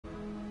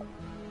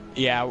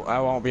Yeah, I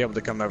won't be able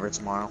to come over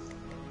tomorrow.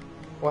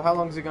 Well, how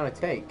long is it gonna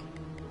take?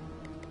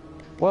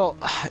 Well,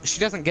 she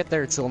doesn't get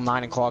there till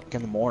 9 o'clock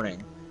in the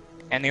morning.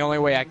 And the only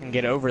way I can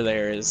get over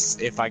there is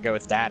if I go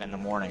with Dad in the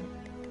morning.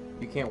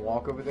 You can't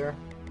walk over there?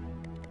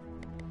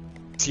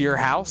 To your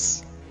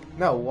house?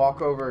 No,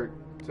 walk over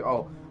to...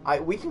 Oh,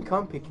 we can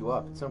come pick you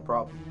up. It's no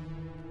problem.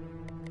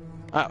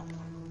 Oh.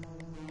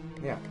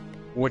 Yeah.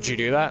 Would you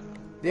do that?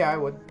 Yeah, I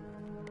would.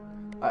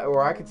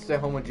 Or I could stay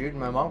home with Jude and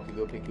my mom could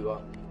go pick you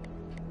up.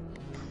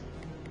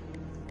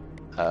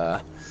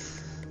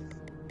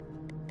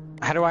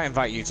 How do I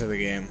invite you to the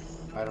game?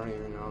 I don't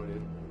even know,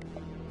 dude.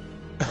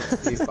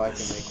 Let's see if I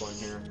can make one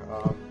here.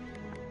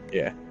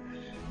 Yeah.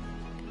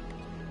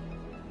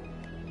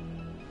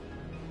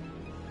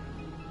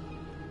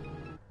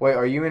 Wait,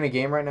 are you in a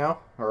game right now?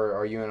 Or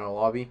are you in a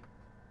lobby?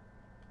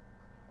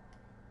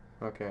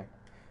 Okay.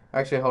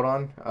 Actually, hold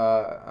on.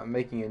 I'm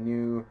making a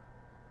new...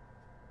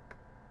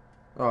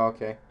 Oh,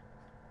 okay.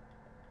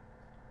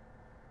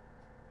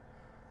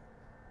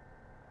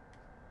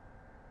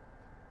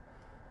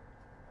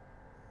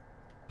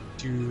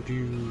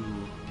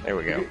 There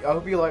we go. I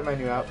hope you like my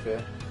new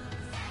outfit.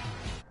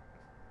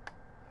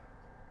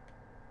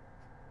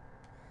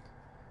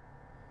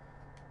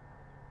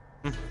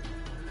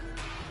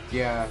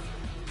 Yeah.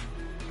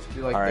 Just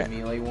do like the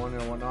melee one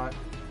or whatnot.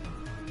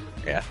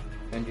 Yeah.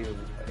 And do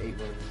 8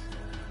 wins.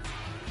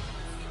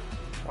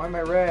 Why am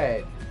I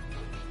red?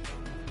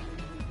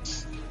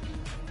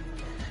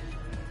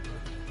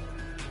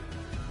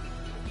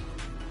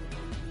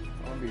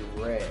 I want to be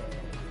red.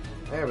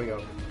 There we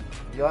go.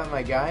 You like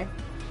my guy?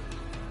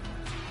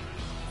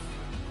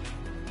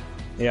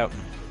 Yep.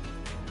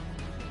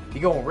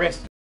 You gonna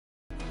rest?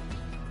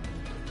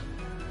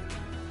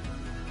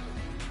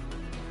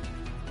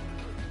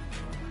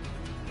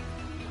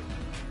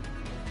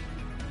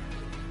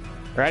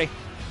 Ready?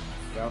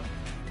 Go.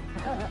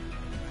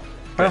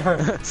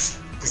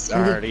 It's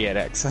already at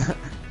X.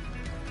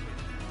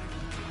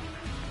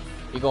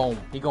 He gonna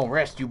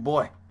rest you,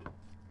 boy.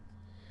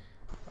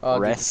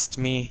 Rest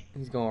me.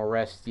 He's gonna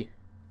arrest you.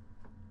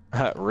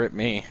 Rip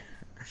me.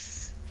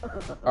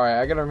 Alright,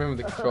 I gotta remember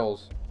the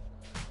controls.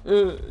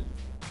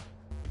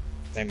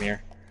 Same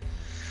here.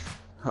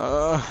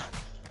 No.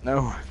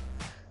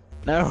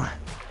 No.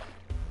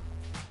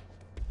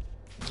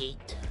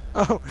 Gate.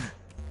 Oh.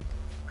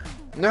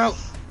 No.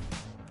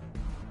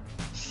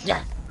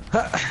 Yeah.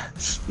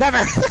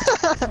 Never.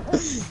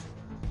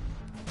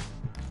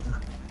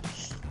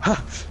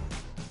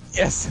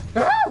 Yes.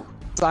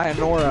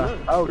 Sayonara.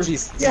 Oh,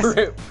 jeez. Yes.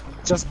 Rip.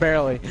 Just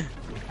barely.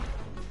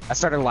 I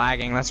started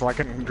lagging. That's why I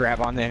couldn't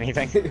grab onto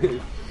anything.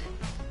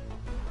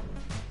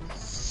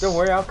 Don't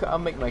worry, I'll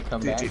make my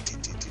comeback.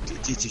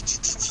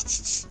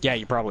 Yeah,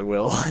 you probably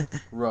will.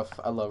 Rough.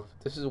 I love.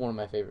 This is one of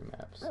my favorite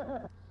maps.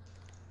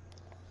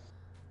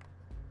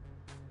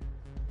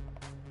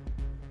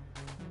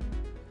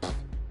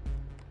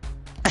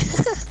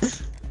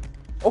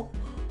 Oh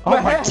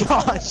my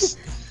gosh!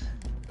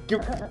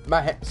 Give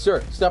my hand,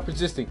 sir. Stop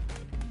resisting.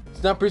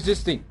 Stop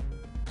resisting.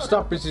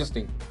 Stop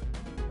resisting.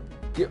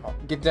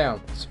 Get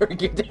down, sir.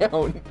 Get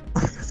down.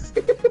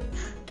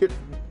 Get.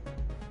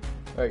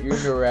 All right, you're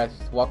under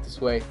arrest. Walk this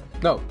way.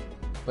 No,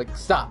 like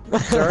stop,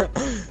 sir.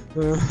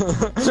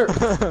 Sir.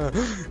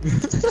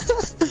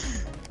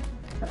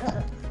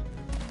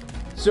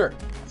 Sir.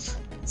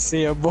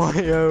 See ya,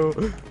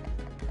 boyo.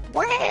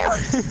 Wow.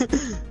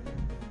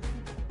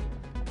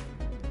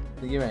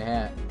 Give me my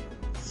hat.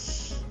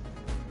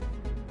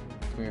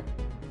 Come here.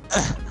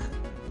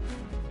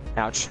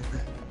 Ouch.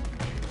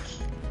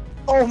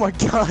 Oh my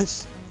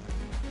gosh.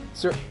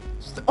 Sir.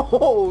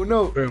 Oh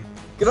no. Boom.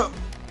 Get up.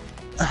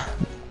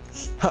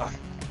 Oh.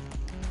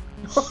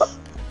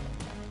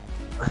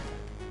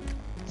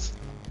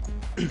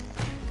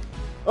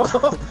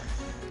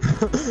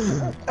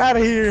 Out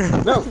of here.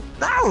 No.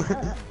 No.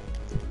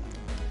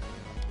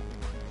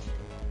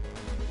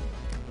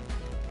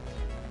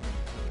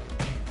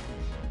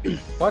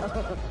 What?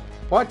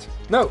 What?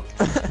 No.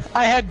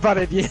 I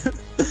headbutted you.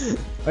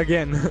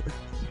 Again.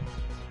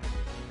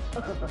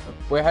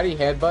 Wait, how do you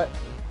headbutt?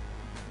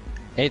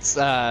 It's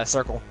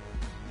circle.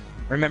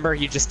 Remember,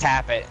 you just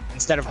tap it.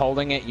 Instead of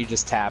holding it, you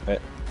just tap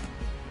it.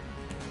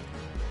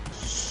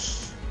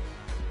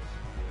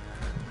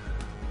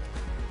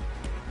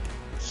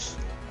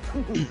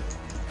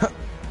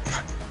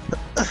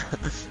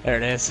 There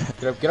it is.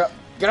 Get up, get up,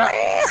 get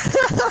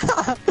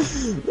up!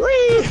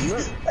 Whee!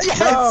 Yes!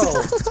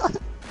 No!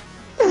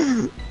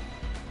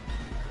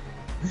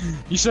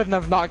 You shouldn't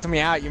have knocked me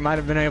out. You might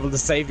have been able to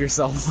save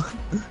yourself.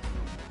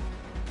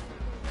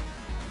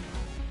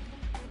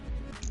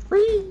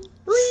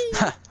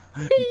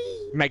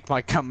 Make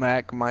my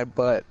comeback, my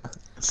butt.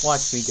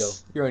 Watch me go.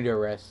 You're under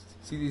arrest.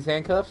 See these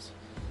handcuffs?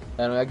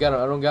 I don't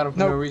got them for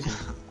no reason.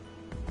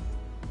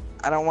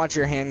 I don't want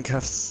your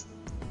handcuffs.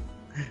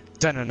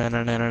 Track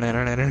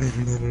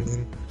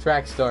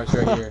stars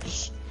right here.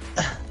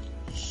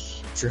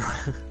 True.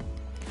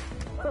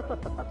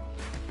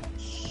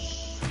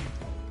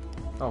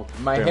 Oh,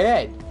 my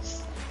head.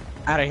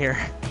 Out of here.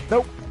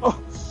 Nope. Oh.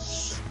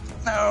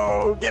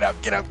 No. No, get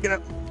up, get up, get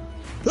up.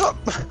 Oh,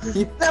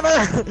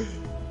 never.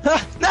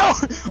 No.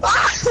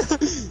 Ah!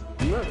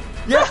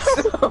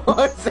 Yes!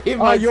 I saved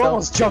myself. Oh, you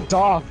almost jumped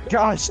off.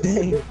 Gosh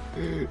dang.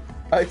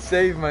 I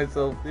saved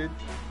myself, dude.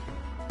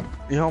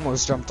 You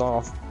almost jumped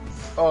off.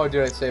 Oh,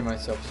 dude, I saved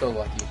myself. So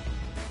lucky.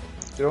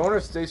 Dude, I wonder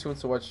if Stacy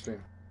wants to watch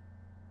stream.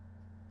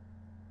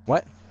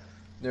 What?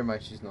 Never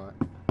mind, she's not.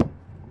 Yo,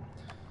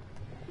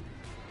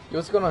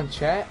 what's going on,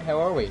 chat?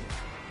 How are we?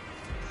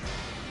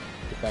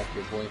 Get back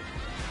here, boy.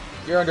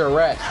 You're under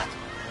arrest.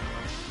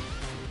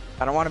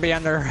 I don't want to be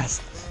under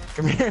arrest.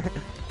 Come here.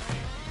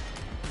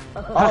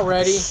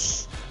 Already.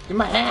 Get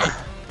my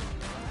hat.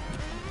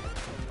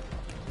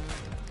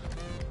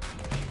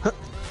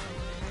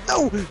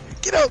 No,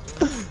 get up.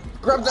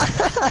 Grab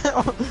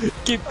that.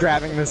 Keep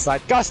grabbing this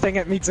side. Gosh dang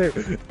it, me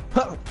too.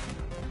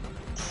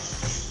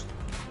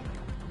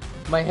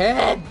 My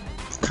head.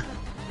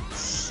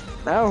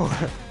 No.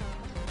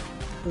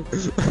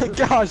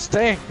 Gosh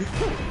dang.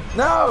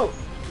 No.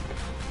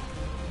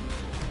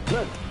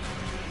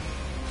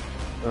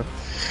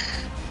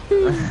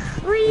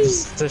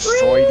 Just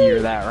destroyed you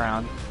that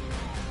round.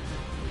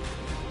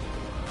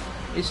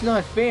 It's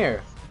not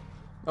fair.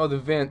 Oh, the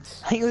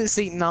vents. I was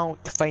eating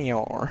out the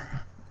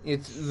fair.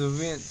 It's the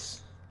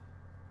vents.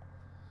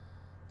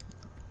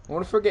 I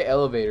want to forget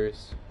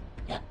elevators.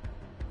 Yeah.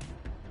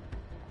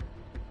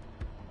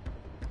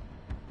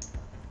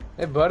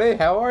 Hey, buddy,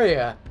 how are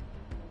ya?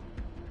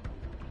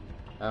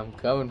 I'm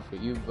coming for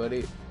you,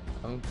 buddy.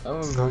 I'm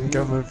coming for you. I'm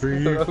coming for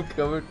you. I'm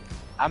coming.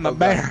 I'm a God.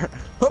 bear.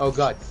 Oh,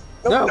 God.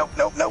 No, no,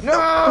 no,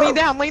 no. Lean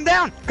down, lean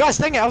down. Gosh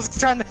dang it, I was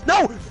trying to.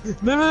 No!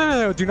 No, no,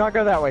 no, no, do not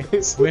go that way.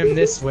 Swim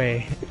this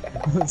way.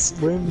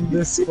 Swim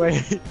this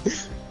way.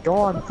 Go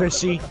on,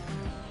 fishy.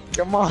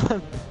 Come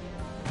on.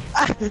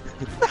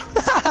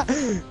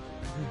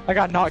 I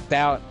got knocked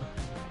out.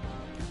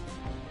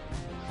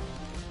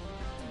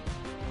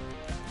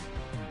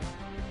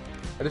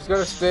 I just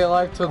gotta stay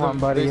alive till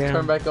they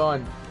turn back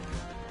on.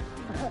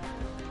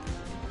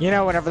 You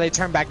know, whenever they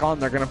turn back on,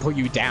 they're gonna pull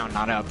you down,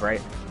 not up,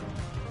 right?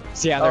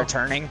 See how they're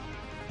turning?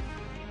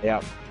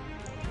 Yep.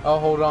 Oh,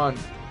 hold on.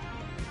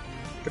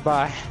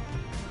 Goodbye.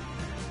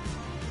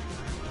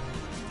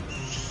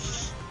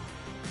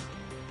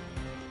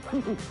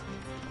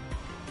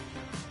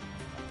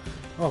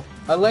 Oh,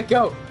 I let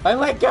go! I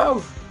let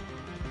go!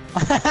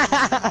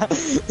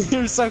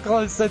 You're so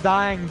close to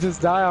dying,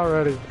 just die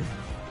already.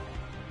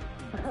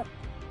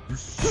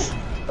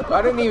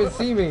 I didn't even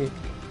see me.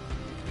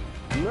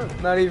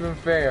 Not even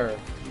fair.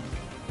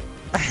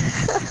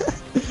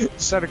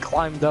 Should have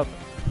climbed up.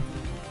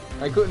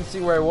 I couldn't see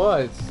where I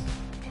was.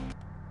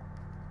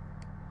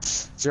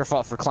 It's your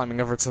fault for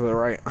climbing over to the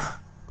right.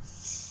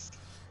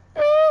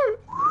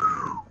 Oh,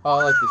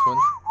 I like this one.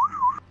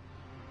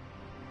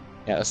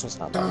 Yeah, this one's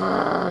not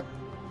bad.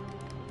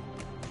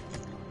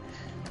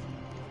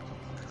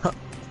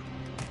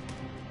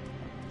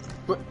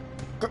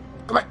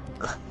 Come on.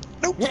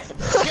 Nope.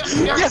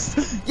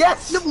 Yes!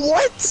 Yes!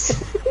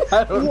 What?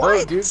 I don't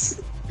know, dude.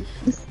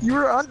 You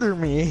were under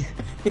me.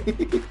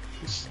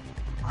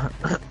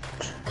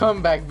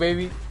 Come back,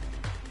 baby.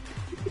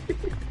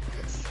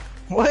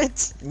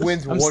 What?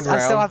 Wins one round. I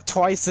still have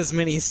twice as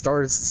many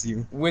stars as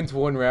you. Wins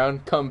one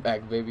round. Come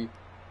back, baby.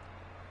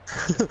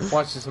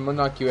 Watch this. I'm gonna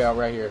knock you out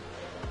right here.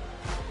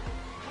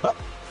 No,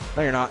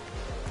 you're not.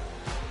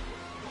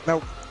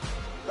 No.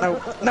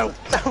 No. No.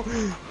 No.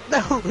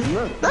 No.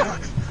 No.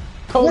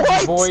 Told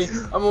you, boy.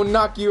 I'm gonna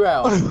knock you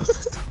out.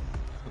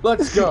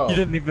 Let's go. You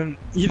didn't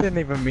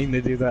even mean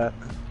to do that.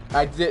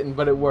 I didn't,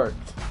 but it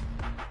worked.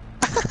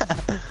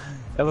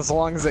 As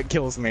long as it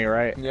kills me,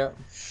 right? Yep.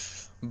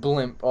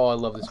 Blimp. Oh, I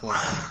love this one.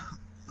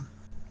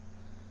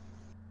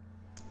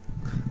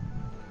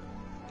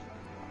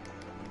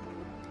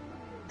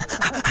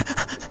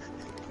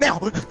 Now.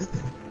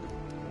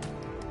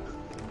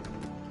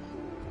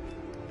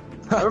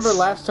 I remember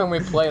last time we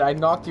played, I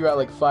knocked you out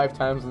like 5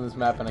 times on this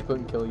map and I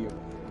couldn't kill you.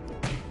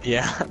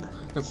 Yeah.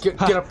 Get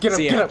up, get up, get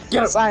up,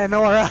 get up!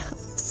 Sayonara,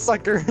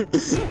 sucker.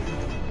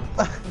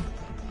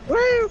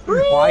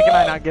 Why can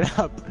I not get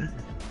up?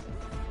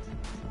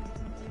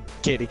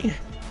 Kitty.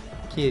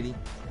 Kitty.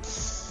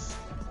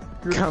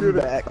 Come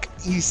back,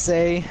 you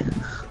say.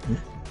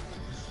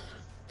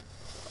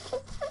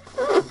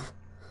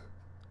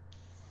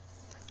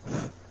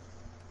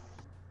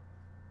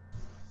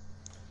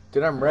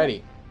 Dude, I'm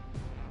ready.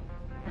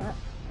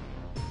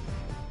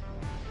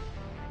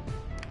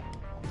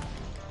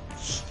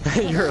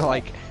 You're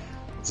like,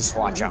 just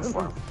watch out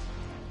for him.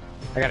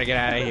 I gotta get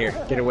out of here.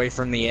 Get away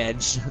from the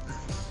edge.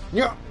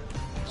 Yeah.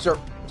 Sir,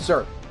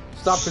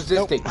 stop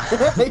resisting.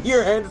 Nope.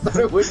 Your hand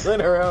started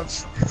wiggling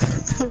around.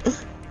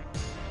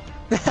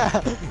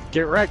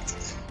 Get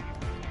wrecked.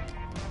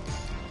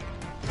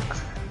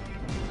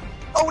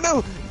 Oh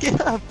no!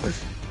 Get up!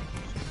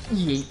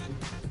 Yeet.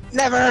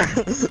 Never!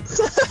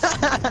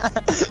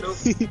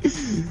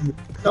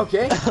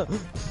 Okay.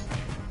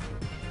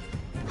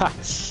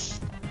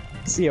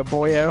 See ya,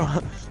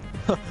 boyo.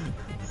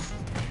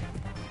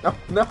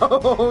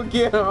 No,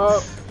 get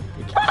up.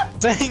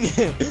 Dang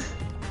it!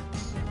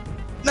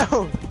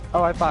 No!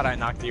 Oh, I thought I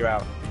knocked you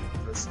out.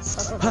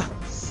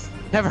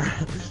 Never.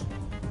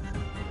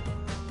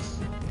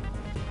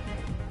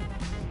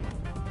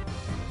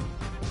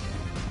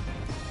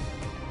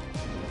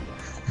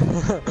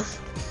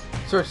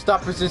 Sir,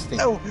 stop resisting.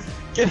 No!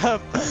 Get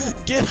up!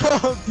 Get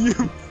up, you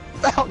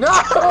foul! No!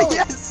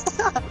 Yes!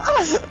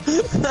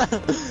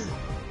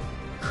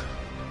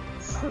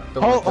 Don't let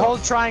go.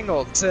 Hold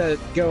triangle to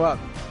go up.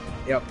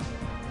 Yep.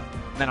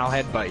 Then I'll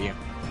headbutt you.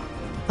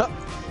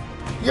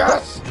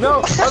 Yes!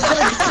 No! I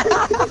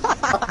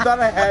thought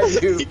I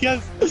had you.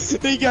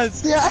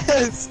 Because,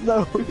 yes!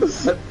 No!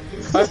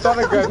 I thought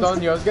I grabbed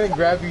on you. I was gonna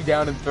grab you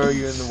down and throw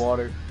you in the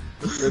water.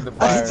 In the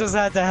fire. I just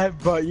had to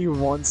headbutt you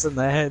once in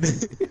the head.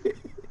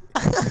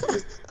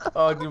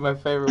 Oh, dude, my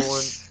favorite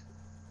one.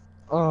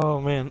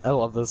 Oh man, I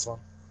love this one.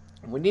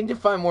 We need to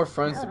find more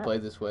friends to play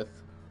this with.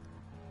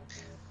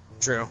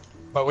 True.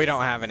 But we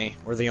don't have any.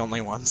 We're the only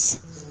ones.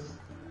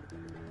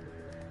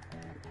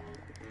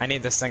 I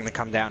need this thing to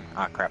come down.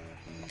 Ah, crap.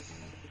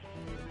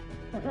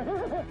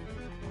 Come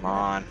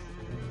on.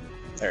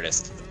 There it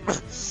is.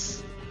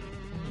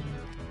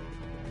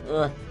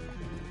 Hold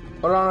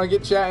on, I'll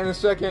get chat in a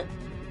second.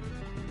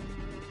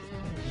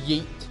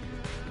 Yeet.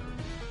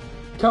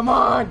 Come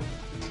on!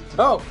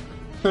 Oh!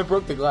 I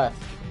broke the glass.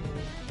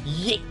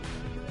 Yeet!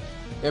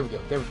 There we go.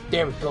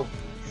 There we go.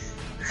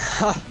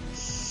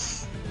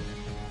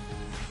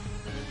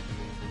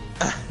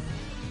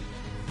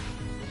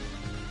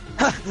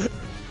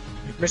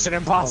 Mission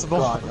impossible.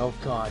 Oh god, oh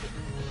god.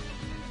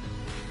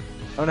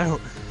 Oh no.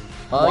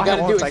 All I Why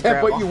gotta do won't is I have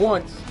grab what off? you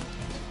want.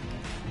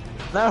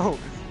 No.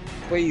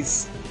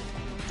 Please.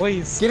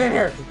 Please. Get in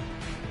here!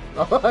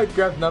 Oh, I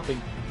grabbed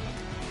nothing.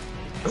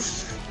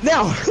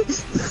 No!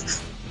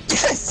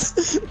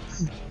 Yes!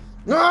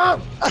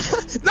 No!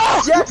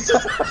 No! Yes!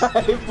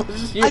 I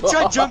pushed you I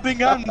tried off.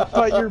 jumping on,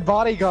 but your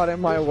body got in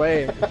my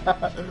way.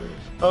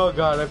 Oh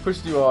god, I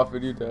pushed you off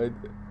and you died.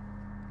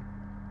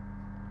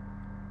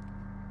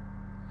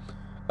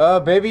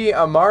 Baby,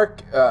 a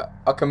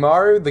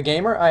Kamaru, the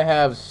gamer, I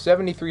have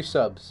 73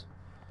 subs.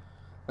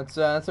 That's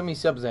how many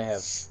subs I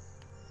have.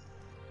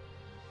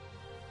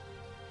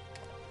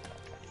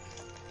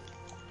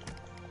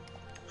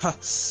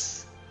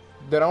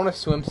 Then I want to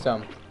swim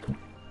some.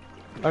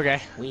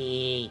 Okay.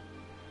 Wee.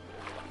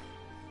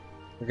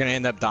 We're gonna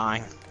end up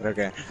dying, but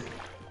okay.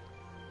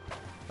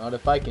 Not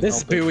if I can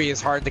This help it. buoy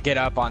is hard to get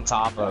up on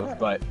top of,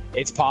 but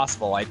it's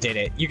possible. I did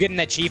it. You get an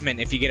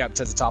achievement if you get up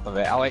to the top of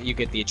it. I'll let you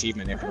get the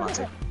achievement if you want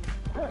to.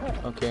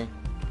 Okay.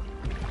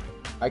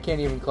 I can't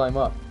even climb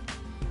up.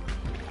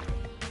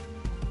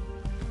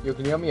 Yo,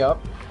 can you help me up?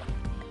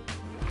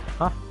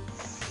 Huh?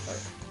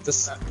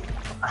 This.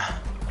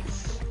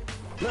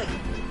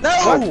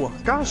 No!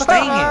 What? Gosh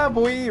dang it!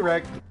 Boy,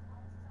 wrecked.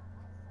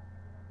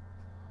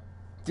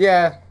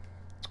 Yeah,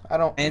 I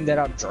don't. Ended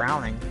up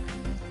drowning.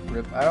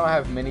 Rip. I don't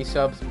have many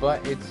subs,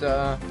 but it's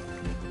I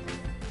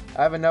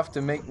have enough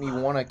to make me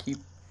want to keep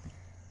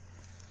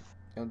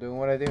doing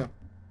what I do.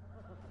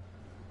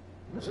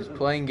 Just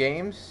playing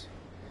games,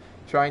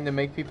 trying to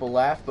make people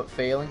laugh, but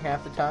failing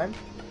half the time.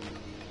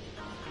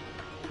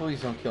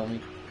 Please don't kill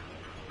me.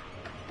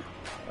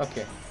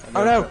 Okay.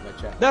 Oh no!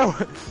 No!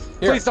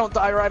 Here. Please don't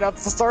die right at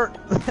the start.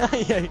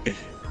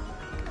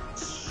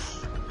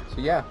 So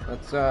yeah,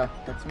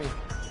 that's me.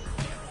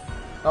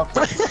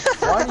 Okay.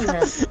 Why do you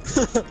have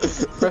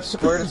press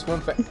square to swim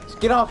fast?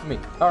 Get off of me!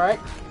 Alright?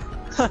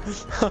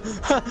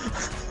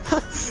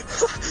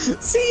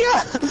 See ya!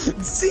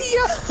 See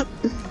ya!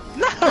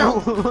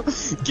 No!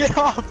 Get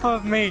off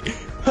of me!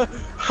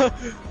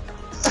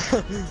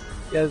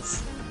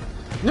 Yes.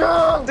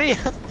 No! See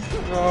ya!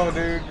 Oh,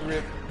 dude,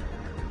 rip.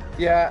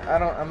 Yeah,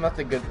 I'm not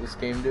that good at this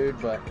game, dude,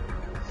 but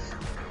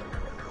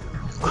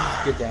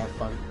it's good to have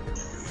fun.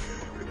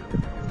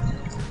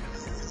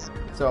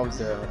 It's always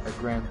a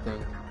grand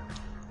thing.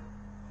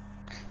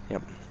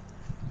 Yep.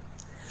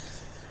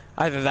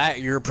 Either that, or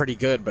you're pretty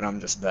good, but I'm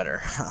just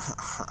better.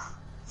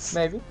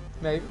 Maybe.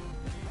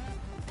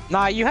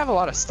 Nah, you have a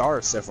lot of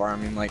stars so far. I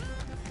mean, like.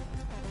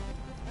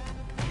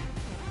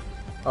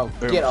 Oh,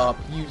 Boom. get up,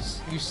 you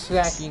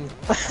sacking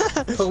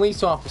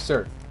police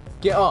officer.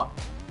 Get up.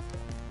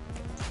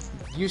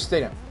 You stay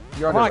down.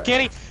 You're Come under on, arrest.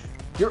 kitty!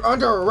 You're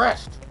under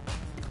arrest.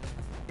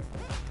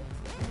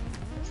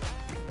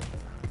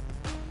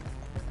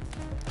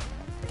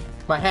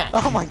 My hat.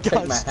 Oh my Take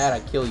gosh. my hat, I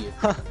kill you.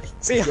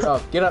 See ya!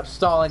 Get up,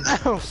 Stalin.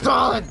 No.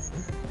 Stalin!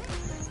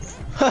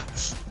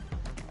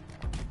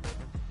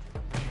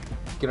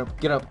 Get up.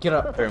 Boom. Get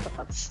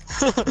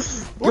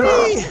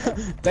Whee!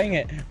 Dang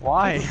it!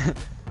 Why?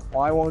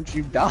 Why won't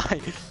you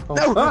die? Oh,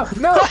 No!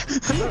 no!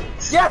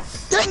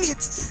 Yes! Dang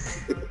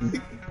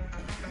it!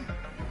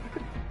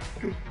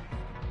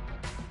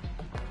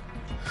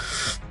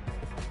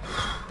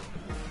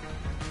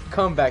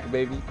 Come back,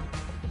 baby.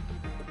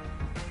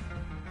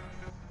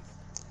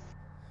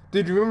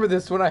 Dude, you remember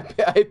this when I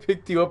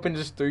picked you up and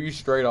just threw you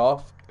straight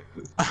off?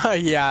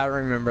 Yeah, I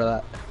remember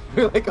that.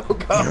 You're like, oh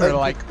god. You were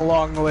like,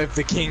 long live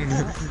the king.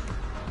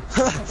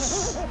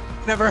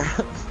 Never.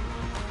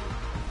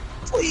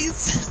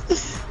 Please.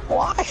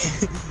 Why?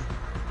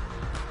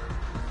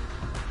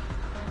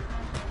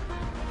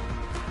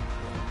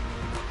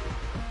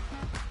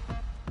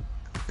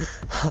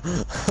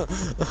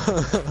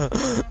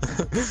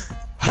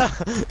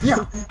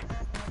 Yeah.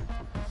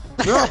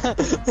 No.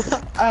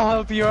 I'll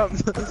help you up,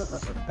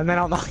 and then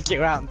I'll knock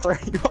you out and throw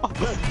you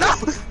off. No!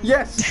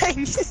 Yes.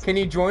 Dang it. Can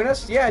you join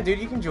us? Yeah, dude,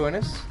 you can join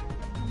us.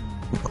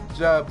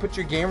 Just, put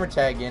your gamer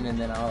tag in, and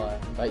then I'll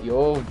invite you.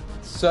 Oh,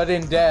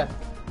 sudden death.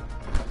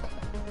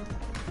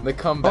 The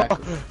comeback.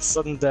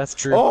 Sudden death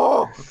true.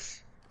 Oh!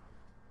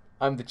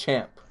 I'm the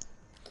champ.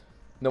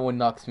 No one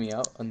knocks me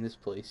out on this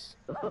place.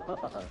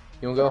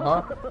 You wanna go,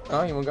 huh?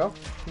 Huh? You wanna go?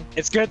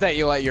 It's good that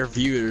you let your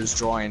viewers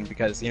join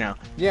because, you know,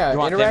 Yeah, you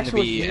want them interaction to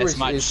with be viewers as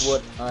much. is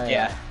what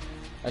I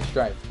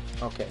strive.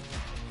 Okay.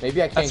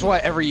 Maybe I can't. That's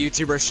what every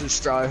YouTuber should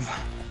strive.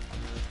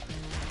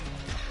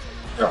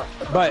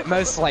 But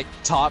most, like,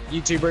 top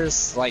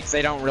YouTubers, like,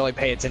 they don't really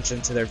pay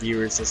attention to their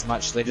viewers as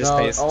much. They just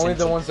pay attention. Only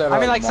the ones that I are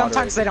mean, like, moderate.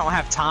 sometimes they don't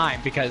have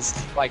time because,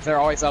 like, they're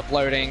always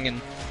uploading and,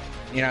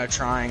 you know,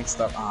 trying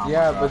stuff. Oh,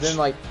 yeah, my but gosh. then,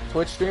 like,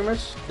 Twitch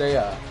streamers, they,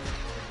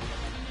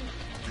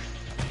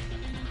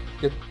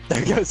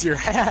 There goes your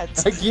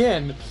hat.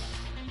 Again!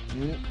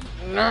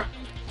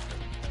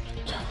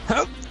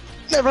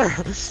 Never.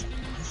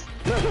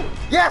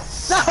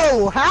 Yes!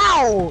 No!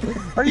 How?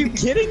 Are you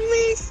kidding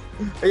me?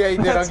 Yeah, you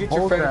did. I'll That's get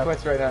your friend bullcrap.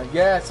 request right now.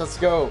 Yes, let's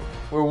go.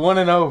 We're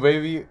 1-0,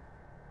 baby.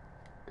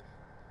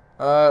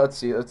 Let's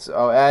see.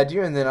 I'll add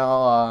you, and then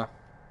I'll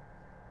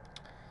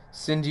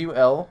send you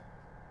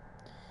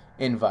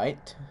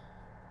invite.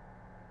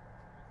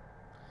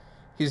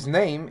 His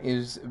name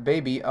is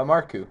Baby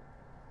Akamaru.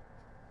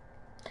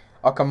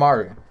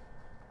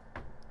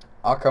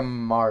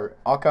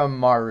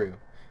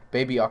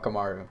 Baby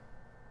Akamaru.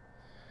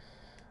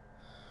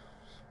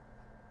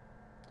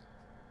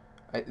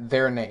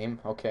 Their name,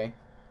 okay.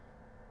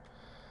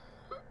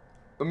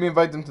 Let me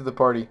invite them to the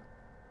party.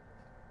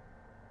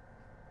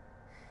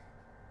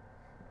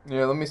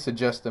 Yeah, let me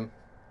suggest them.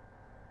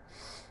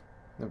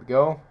 There we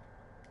go.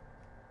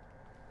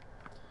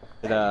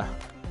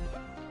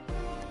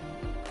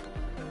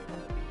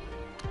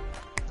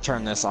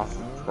 Turn this off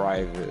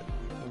private.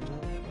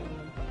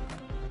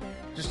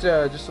 Just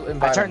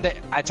invite them.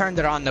 I turned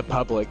it on to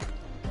public.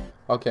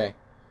 Okay.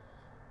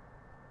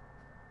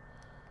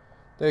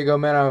 There you go,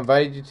 man. I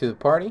invited you to the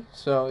party,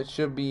 so it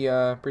should be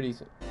pretty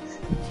easy.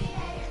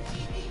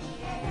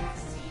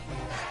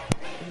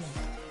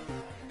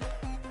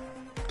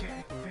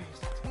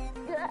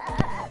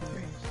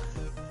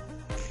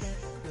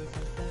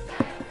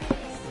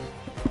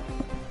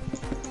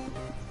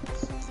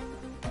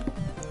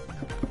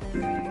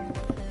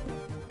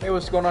 Hey,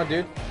 what's going on,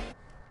 dude?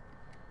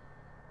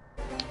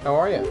 How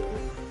are you?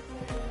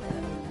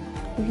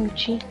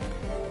 Gucci.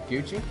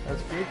 Gucci?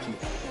 That's Gucci.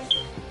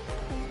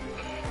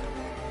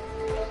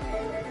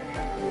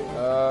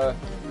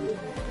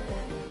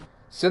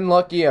 Send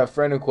Lucky a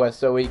friend request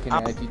so he can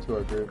add you to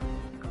our group.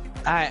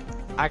 I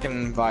can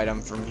invite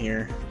him from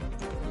here.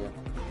 Yeah.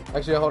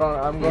 Actually, hold on.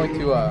 I'm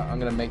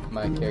gonna make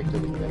my character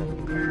look better.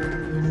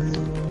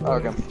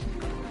 Okay.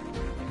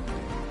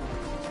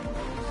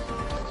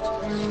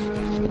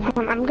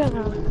 I'm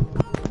gonna.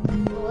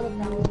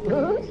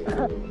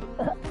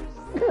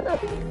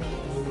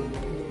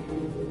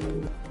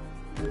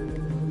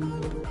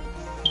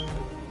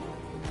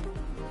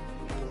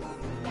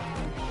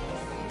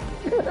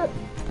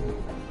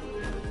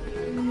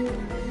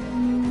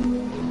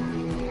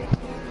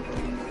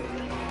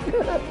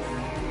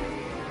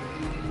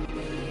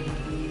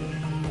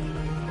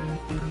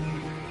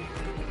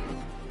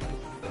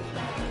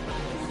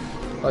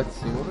 Let's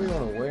see. What do we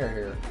want to wear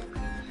here?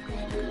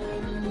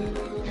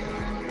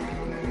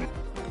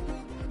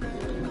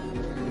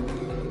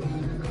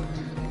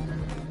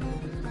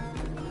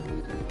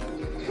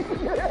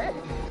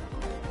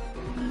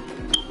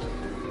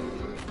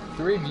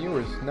 Three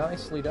viewers,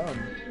 nicely done.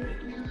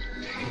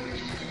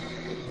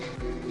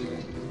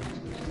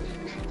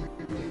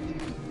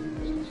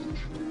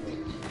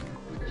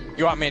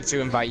 You want me to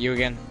invite you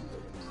again?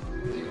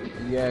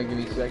 Yeah, give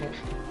me a second.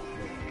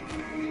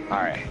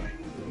 Alright.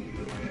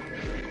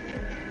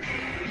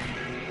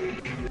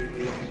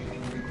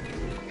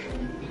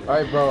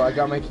 Alright, bro, I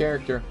got my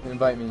character.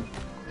 Invite me.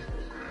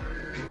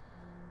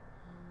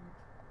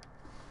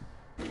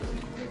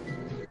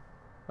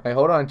 Alright,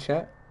 hold on,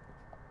 chat.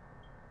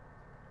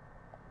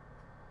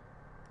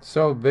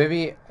 So,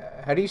 baby,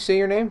 how do you say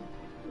your name?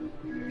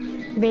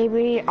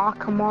 Baby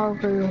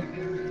Akamaru.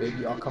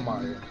 Baby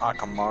Akamaru.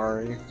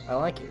 Akamari. I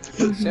like it.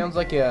 It sounds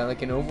like an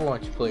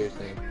Overwatch player's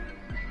name.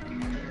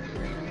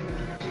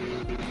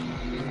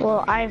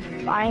 Well, I've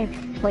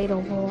played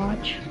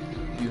Overwatch.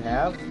 You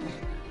have?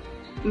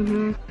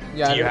 Mhm.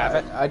 Yeah, Do you have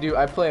it? I do.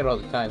 I play it all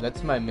the time.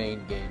 That's my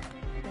main game.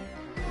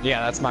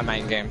 Yeah, that's my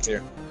main game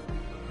too.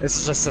 This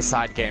is just a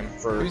side game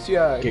for. Who's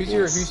your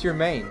giggles.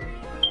 main?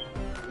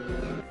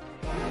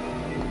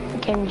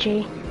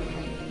 Genji.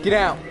 Get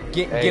out!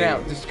 Get Hey.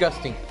 out!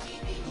 Disgusting.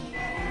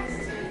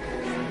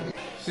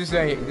 This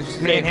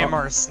is Me and him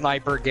are a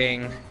sniper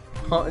gang.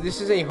 This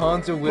is a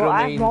Hanzo Widow Well,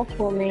 I have main.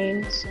 multiple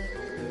names.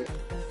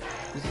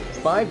 This is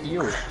 5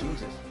 viewers.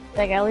 Jesus.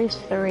 Like at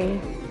least 3.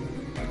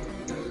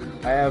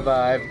 I have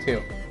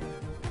 2.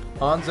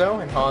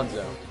 Hanzo and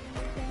Hanzo.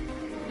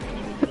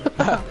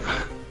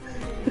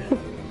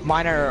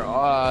 Mine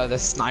are the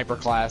sniper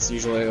class,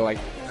 usually like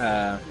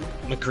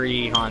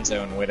McCree,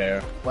 Hanzo, and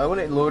Widow. Why would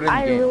it load in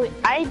the game?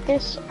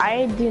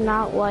 I do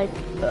not like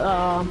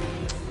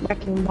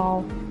Wrecking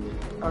Ball.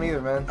 I don't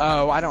either, man.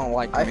 Oh, I don't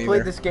like them I've either.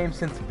 played this game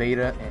since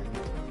beta, and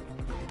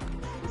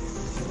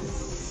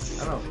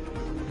I don't know.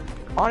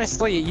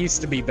 Honestly, it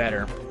used to be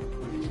better.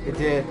 It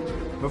did.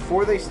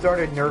 Before they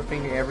started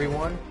nerfing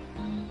everyone,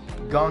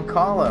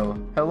 Goncalo,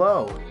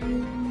 hello.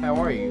 How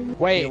are you?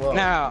 Wait, Hello.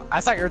 no,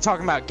 I thought you were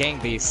talking about Gang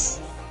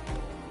Beasts.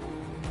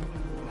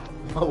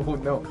 Oh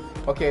no.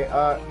 Okay,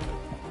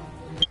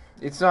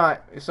 it's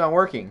not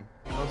working.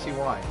 I don't see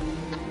why.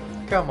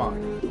 Come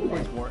on,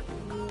 please work.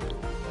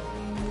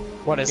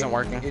 What isn't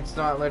working? It's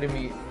not letting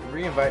me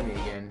re-invite me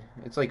again.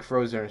 It's like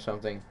frozen or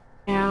something.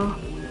 Yeah.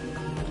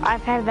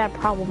 I've had that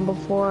problem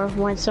before.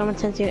 When someone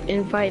sends you an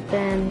invite,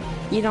 then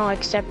you don't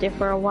accept it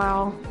for a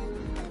while.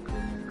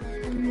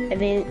 And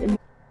then...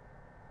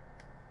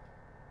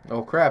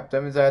 Oh crap,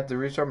 that means I have to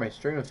restart my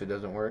stream if it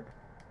doesn't work.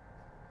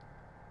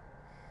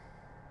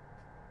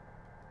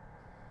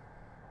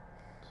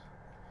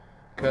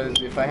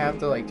 Because if I have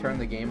to like turn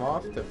the game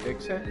off to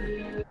fix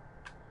it...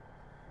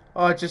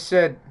 Oh, it just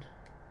said...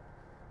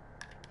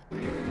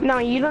 No,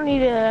 you don't need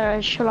to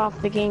shut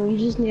off the game. You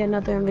just need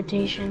another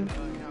invitation.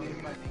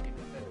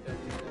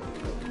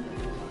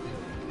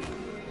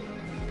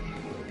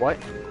 What?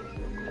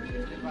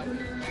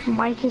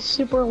 Mic is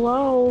super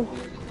low.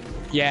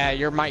 Yeah,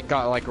 your mic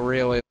got like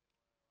really...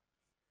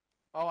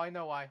 Oh, I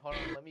know why. Hold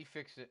on, let me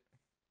fix it.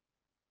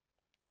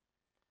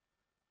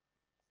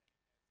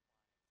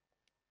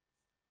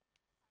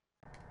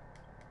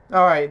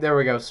 Alright, there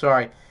we go.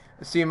 Sorry.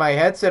 See, my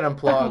headset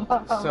unplugged,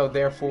 so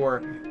therefore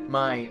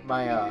my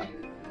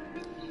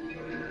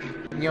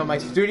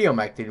studio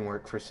mic didn't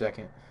work for a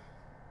second.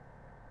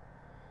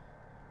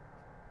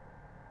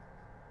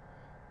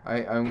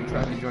 I'm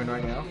trying to join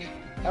right now.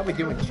 How we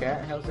doing,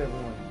 chat? How's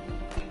everyone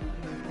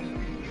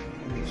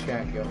in the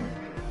chat going?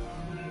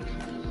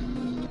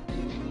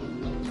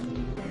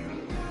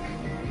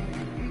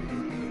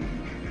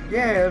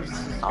 Yeah.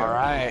 All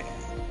right.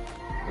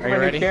 Are you My new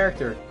ready?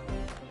 character.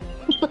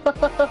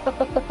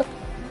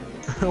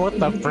 What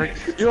the frick?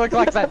 You look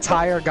like that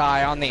tire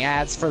guy on the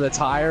ads for the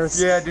tires.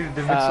 Yeah, dude,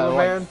 the Michelin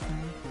Man.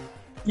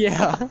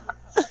 Yeah.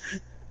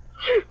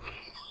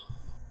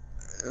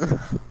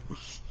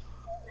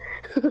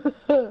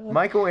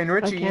 Michael and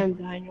Okay, Richie. I'm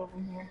dying over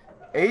here.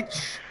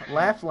 H,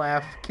 laugh,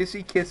 laugh,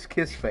 kissy, kiss,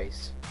 kiss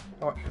face.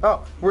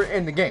 Oh, we're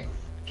in the game.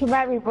 Come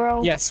at me,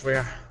 bro. Yes, we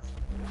are.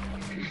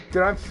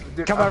 Dude,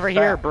 Come I'm over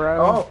here, fat.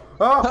 bro.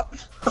 Oh!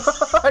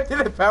 I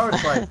did a power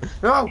slide.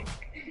 No!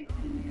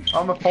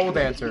 I'm a pole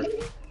dancer.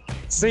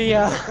 See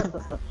ya.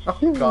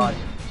 Oh god.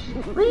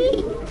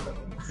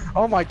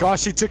 Oh my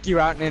gosh, he took you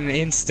out in an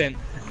instant.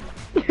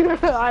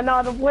 I know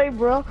how to play,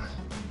 bro.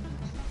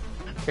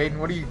 Caden,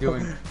 what are you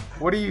doing?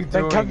 What are you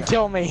Then doing? come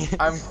kill me.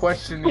 I'm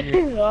questioning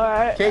you.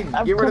 Alright. Caden,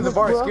 I'm get rid of the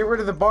coming, bars. bro. Get rid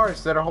of the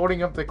bars that are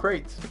holding up the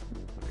crates.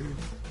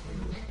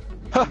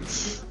 Come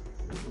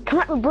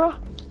at me, bro.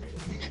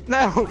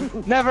 No,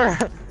 never.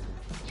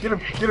 Get him,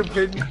 Caden.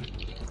 Get him.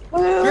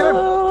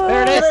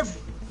 There it Get is.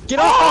 Get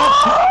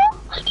off.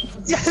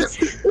 Yes.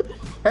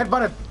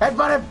 Headbutt him.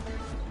 Headbutt him.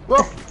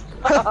 Whoa.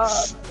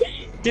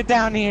 Get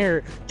down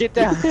here. Get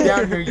down. Get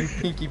down here, you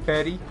pinky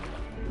patty.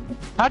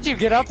 How'd you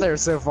get up there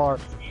so far?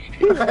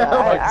 Like,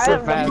 so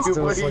what fast, are you-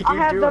 it was what are like- I you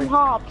have them doing?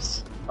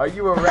 hops. Are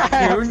you a I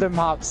have raccoon? them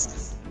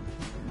hops.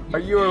 Are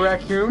you a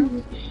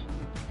raccoon?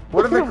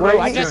 What are the Wait, crates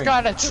I just doing?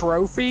 got a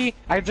trophy.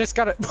 I just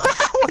got a.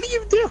 What are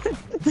you doing?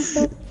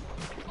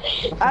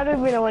 I don't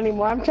even know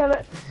anymore. I'm trying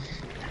to.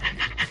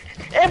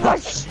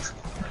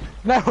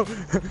 No,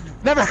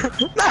 never.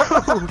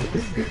 No.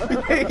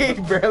 He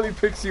barely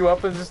picks you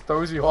up and just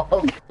throws you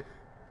off.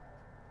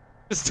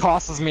 Just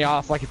tosses me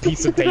off like a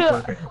piece of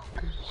paper.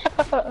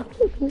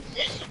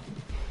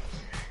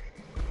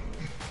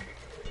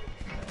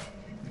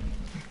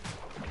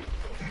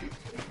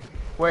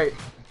 Wait,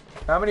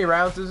 how many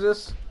rounds is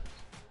this?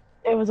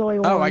 It was only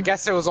one. Oh, I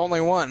guess it was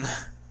only one.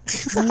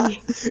 Play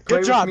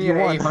Good job, with me you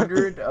at won.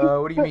 800?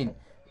 What do you mean?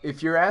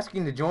 If you're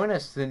asking to join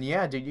us, then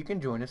yeah, dude, you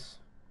can join us.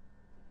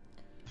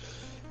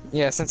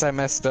 Yeah, since I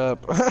messed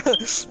up.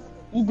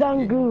 You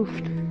done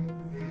goofed.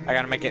 I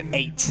gotta make it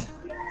 8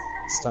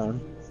 stone.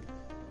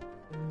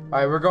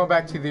 Alright, we're going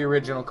back to the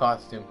original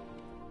costume.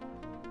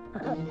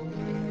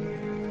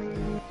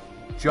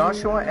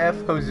 Joshua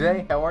F.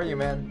 Jose, how are you,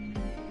 man?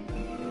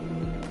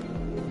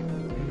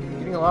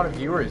 Getting a lot of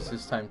viewers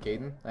this time,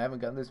 Caden. I haven't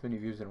gotten this many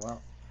views in a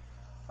while.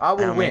 I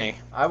will How win. many?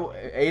 I will,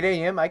 8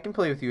 a.m. I can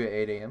play with you at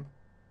 8 a.m.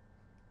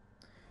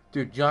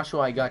 Dude,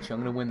 Joshua, I got you.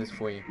 I'm gonna win this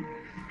for you.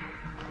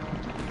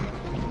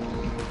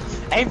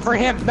 Aim for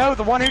him. No,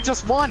 the one who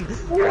just won.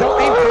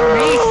 Don't aim for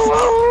me.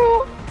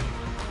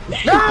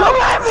 No!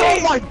 Oh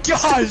my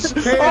gosh!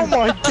 Oh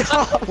my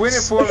god! Win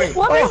it for me.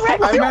 What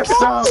I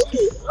messed up.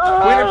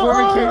 Win it for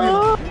me,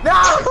 Caden.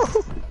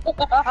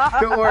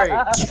 No! Don't worry.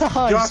 Gosh,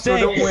 Joshua,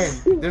 dang. don't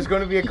win. There's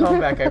gonna be a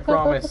comeback, I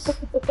promise.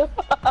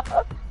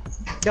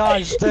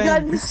 Gosh You got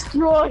dang.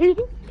 destroyed.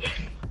 You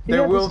There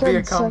got will be a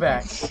destroyed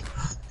comeback.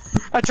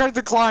 I tried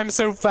to climb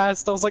so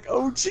fast, I was like,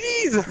 oh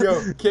jeez. Yo,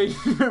 okay,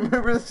 you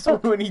remember this one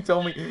when he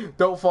told me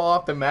don't fall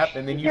off the map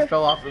and then you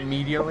fell off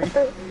immediately? You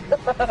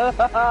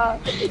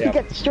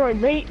got destroyed,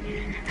 mate.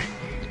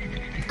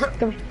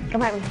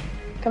 Come at me.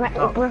 Come at me,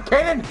 Oh. bro.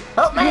 Kaden,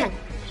 help me!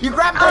 You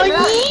grabbed Oh, me!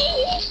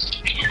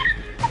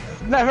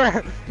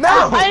 Never. No!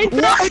 I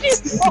What? you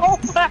so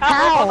bad.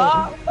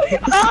 How?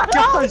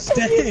 Gosh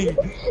dang.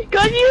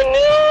 Cause you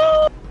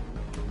knew.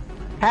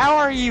 How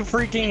are you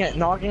freaking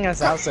knocking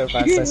us out so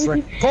fast, I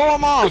swear? Pull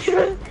him off!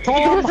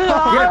 Pull him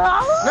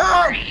off!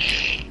 No!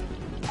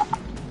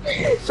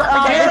 Shut me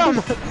Get down!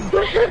 him!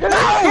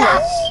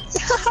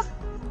 Yes!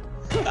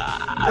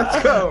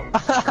 Let's go.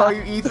 Call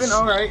you Ethan?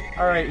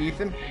 Alright,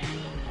 Ethan.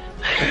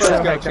 Let's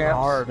go, Making champs.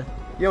 hard.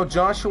 Yo,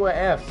 Joshua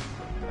F.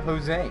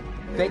 Jose.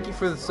 Thank you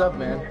for the sub,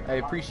 man. I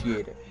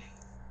appreciate it.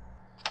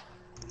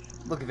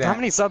 Look at that. How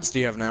many subs do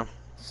you have now?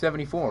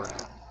 74.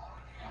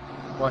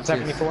 Watch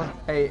 74? This.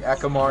 Hey,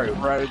 Akamaru.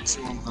 Road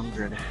to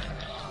 100.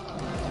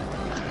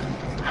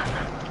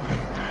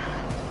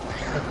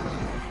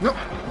 No.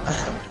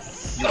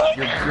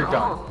 You're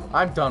done.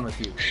 I'm done with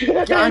you.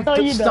 No,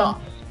 you're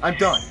Stop. I'm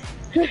done.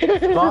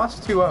 Boss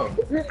 2-0.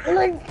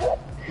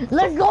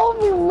 Let go of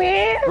me,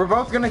 man. We're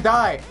both gonna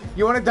die.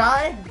 You wanna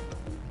die?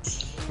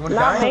 You wanna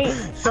Nah, die? hey, I'm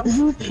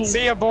Gucci.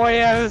 See ya,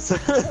 boyos!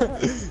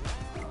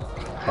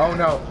 Oh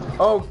no.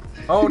 Oh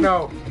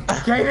no.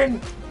 Kaden!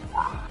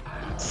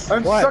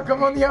 I'm What? stuck.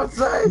 I'm on the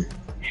outside.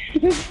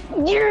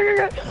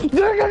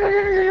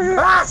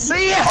 Ah,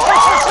 See ya!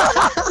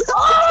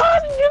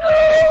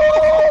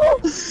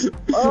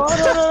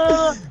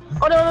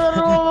 oh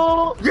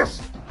no!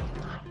 Yes.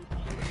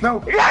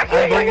 No. I'm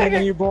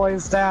bringing you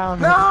boys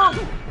down. No.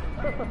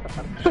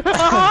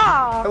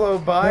 Ah! Hello,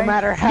 bye. No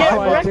matter how Yeah,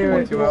 I do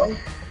it. 2-0.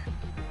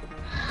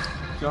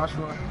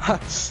 Joshua,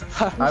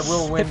 I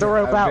will win. Hit the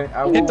rope out.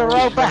 I will Hit the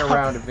rope win out. a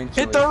round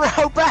eventually. Hit the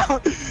rope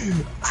out.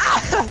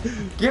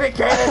 Get it,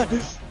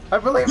 Kaden. I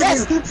believe in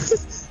Yes. you.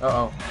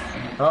 Uh-oh.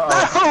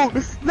 Uh-oh.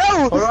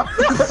 No. Hold No. on.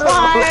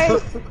 Bye.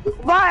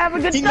 Bye. Have a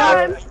good You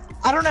time. know,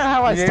 I don't know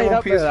how I Your stayed name on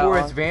up there that PS4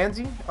 long. is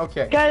Vanzy?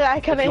 Okay. Guys, I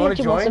kind If you of want hit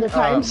to you most join, of the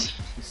times.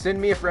 send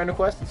me a friend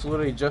request. It's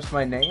literally just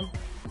my name.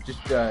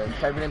 Just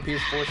type it in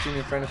PS4, send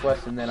me a friend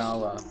request, and then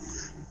I'll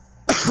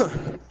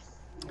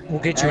We'll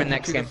get you in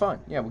next keep it game. fun.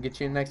 Yeah, we'll get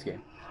you in next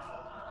game.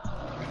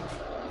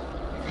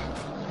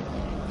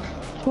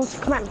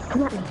 Come at me.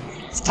 Come at me.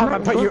 It's time I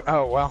put you.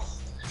 Oh well.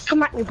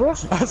 Come at me, bro.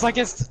 I was like,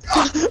 it's.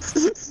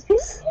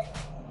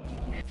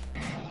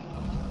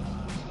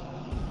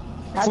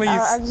 Please.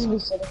 I'll just be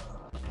sitting.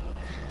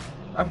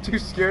 I'm too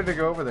scared to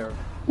go over there.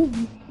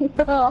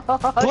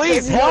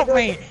 Please help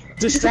me.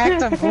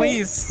 Distract him,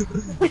 please.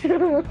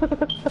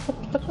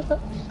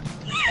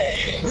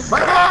 My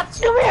hat!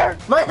 Come here.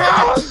 My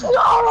hat!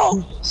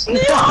 Snarl!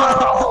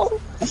 Snarl!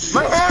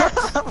 My hat!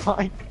 Oh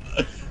my.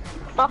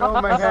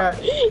 Oh, my hat.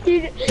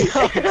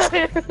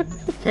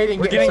 Kaden,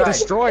 We're get getting inside.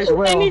 destroyed, And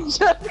Will. he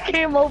just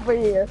came over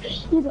here.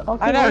 Okay,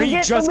 I know, let me he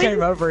get- just let me-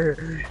 came over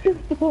here.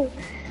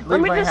 Let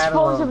Leave me my hat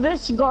dispose alone. of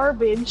this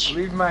garbage.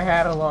 Leave my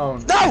hat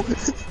alone. No!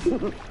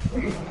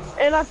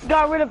 And I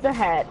got rid of the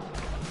hat.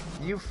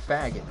 You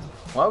faggot.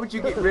 Why would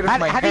you get rid of How-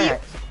 my how do you-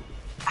 hat?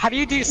 How do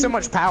you do so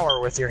much power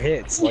with your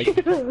hits? Like, I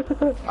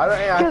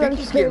think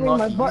he's getting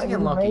lucky. He's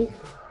getting lucky.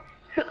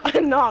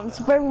 No, I'm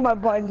spamming my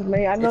buttons,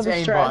 mate. I know It's the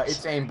aimbot. strats.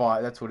 It's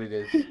aimbot. That's what it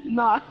is.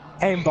 Nah.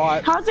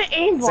 aimbot. How's it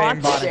aimbot?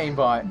 It's It's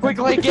aimbot.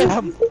 Quickly get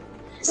him.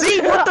 See,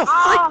 what the frick?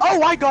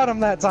 Oh, I got him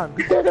that time.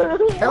 Hello,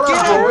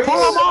 Get him, boys.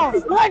 pull him off.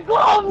 Let go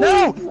of me!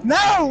 No,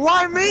 no,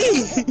 why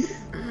me?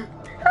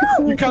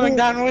 You're coming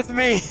down with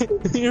me.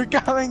 You're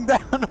coming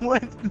down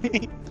with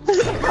me.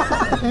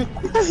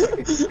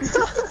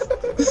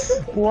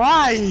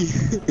 Why?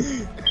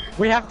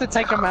 We have to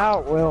take him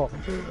out, Will.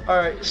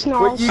 Alright,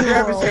 Snarl, well, you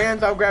grab his snarl.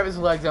 hands, I'll grab his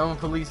legs. I'm a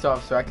police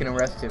officer. I can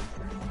arrest him.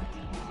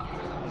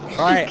 You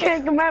Alright,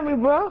 can't come at me,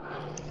 bro.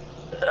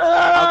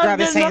 I'll grab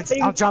his There's hands.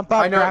 nothing. I'll jump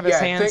up, I know. grab his Yeah.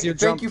 hands. You Thank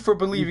jump. you for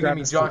believing grab in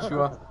me, his-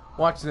 Joshua.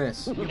 Watch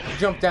this.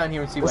 Jump down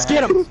here and see Let's what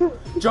get happens. him.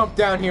 Jump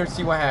down here and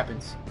see what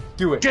happens.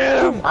 Do it.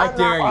 Get him. I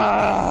dare you.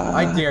 Ah.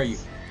 I dare you.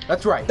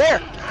 That's right. There.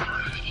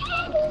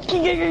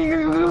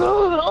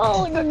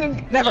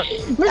 Never.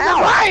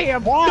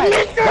 Graham! Why?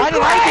 Mr. Why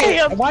did I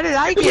Graham! get? Why did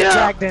I get Yeah.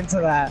 dragged into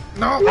that?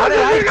 No. How did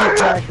I get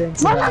dragged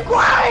into Mother that?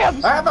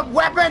 Graham! I have a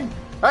weapon.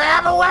 I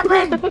have a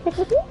weapon.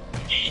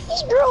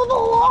 Screw the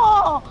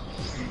law!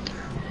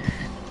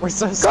 We're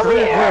so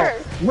screwed. here.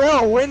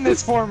 Will, win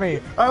this for me.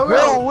 I will.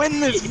 Will, win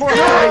this for me.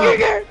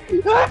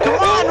 Come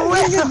on,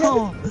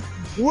 Will.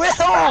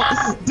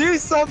 Will, do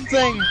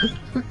something.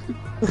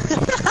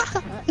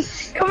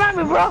 Come at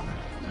me, bro!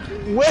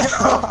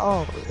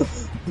 Will.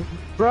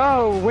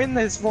 Bro, win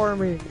this for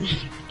me.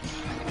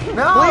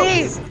 No.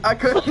 Please. I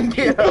couldn't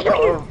get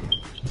him.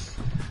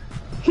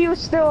 He was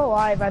still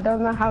alive. I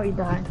don't know how he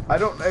died. I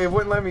don't. It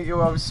wouldn't let me. I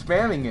was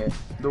spamming it.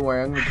 Don't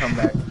worry. I'm gonna come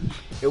back.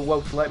 It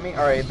won't let me.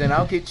 All right, then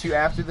I'll get you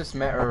after this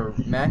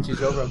match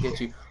is over. I'll get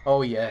you.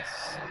 Oh yes.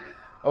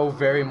 Oh,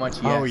 very much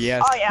yes. Oh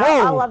yes. Oh yeah,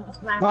 Whoa! I love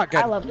this map. Not good.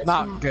 I love this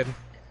Not map. good.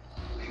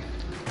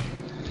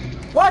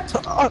 What?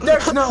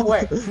 There's no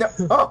way. No.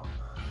 Oh.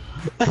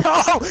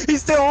 Oh,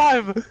 he's still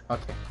alive.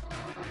 Okay.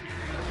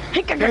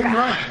 Hey, Then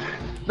run.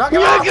 Knock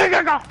him off. There it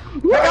is.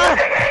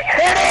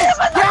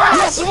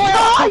 Yes,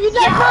 Oh, you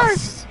did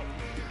Yes!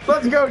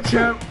 Let's go,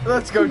 champ.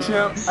 Let's go,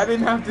 champ. I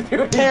didn't have to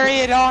do it. Carry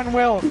it on,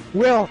 Will.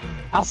 Will,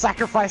 I'll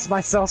sacrifice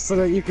myself so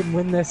that you can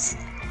win this.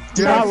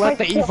 Do not let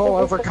the evil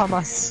overcome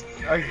us.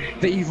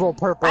 The evil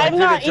purple. I'm did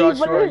not it,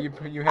 Joshua.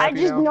 evil. You I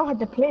happy just now? know how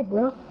to play,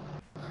 bro.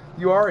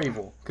 You are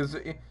evil, cause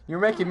you're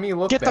making me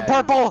look Get bad. the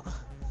purple.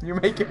 You're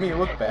making me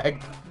look bad.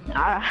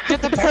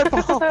 Get the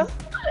purple.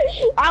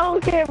 I don't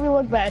care if we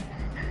look bad.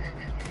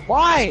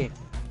 Why?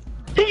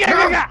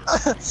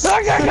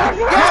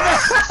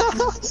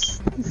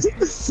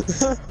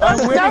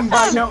 I'm winning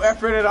by no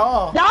effort at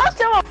all. That was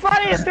some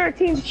Friday the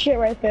 13th shit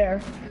right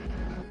there.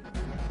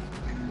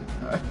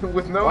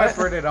 With no What?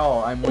 effort at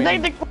all, I'm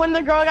winning. Like when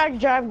the girl got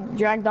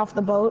dragged off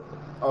the boat.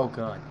 Oh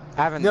god.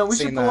 I haven't No, we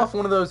seen should pull that. off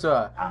one of those.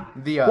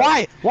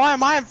 Why? Why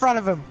am I in front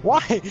of him?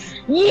 Why?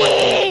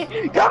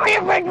 Yeah! Come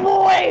here, big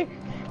boy!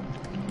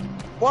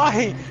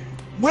 Why?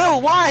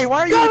 Will, why? Why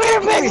are you Come here,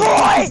 attacking big me?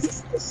 boy!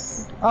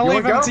 I'll You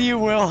leave wanna him go? to you,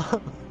 Will.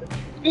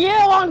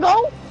 Yeah, wanna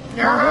go?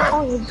 Yeah.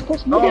 Oh, it's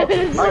supposed to be Oh, I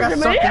got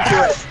sucked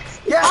into it.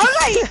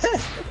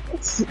 Yes!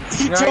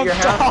 He Now you're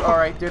jumped half. off.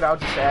 Alright, dude, I'll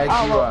just add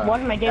Oh, you. well,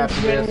 one of my games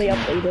after randomly this.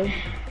 updated.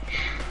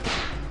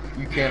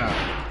 You cannot.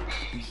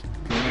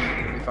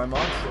 If I'm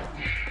on still.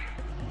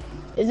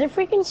 Is it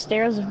freaking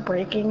stairs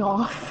breaking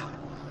off?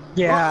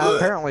 Yeah,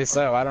 apparently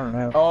so. I don't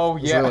know. Oh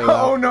It's yeah. really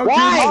loud. Oh no,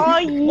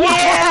 Why? dude. Oh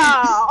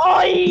yeah!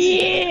 Oh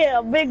yeah!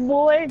 Big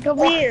boy, come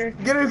here!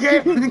 Get him,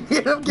 get him,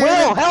 get him, get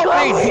Will, him. help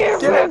Come me! here,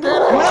 Get him, big get him.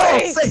 Will,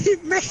 boy!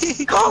 save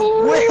me! Come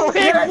Will, here,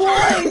 big Get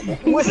boy!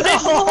 Will!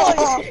 Big boy!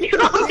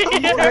 He's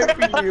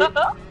raping you.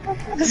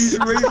 He's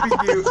raping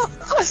you.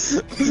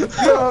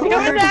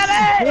 Give me that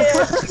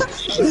ass!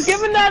 Give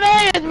me that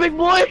ass, big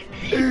boy!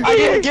 I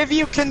didn't give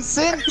you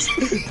consent!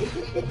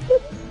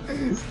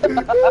 I'm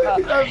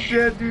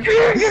dead, dude. I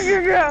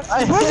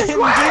didn't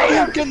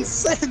give you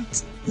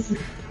consent!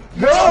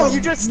 No, you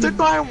just stood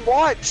by and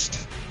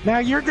watched! Now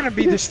you're gonna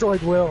be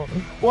destroyed, Will.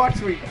 Watch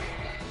me.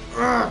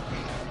 Ugh.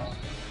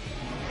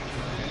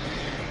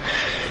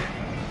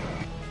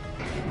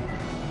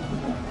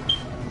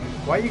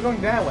 Why are you going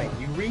that way?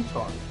 You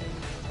retard.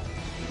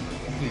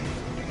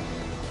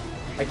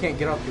 I can't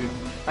get up, dude.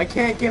 I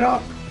can't get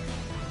up!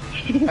 I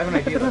have an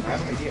idea, though. I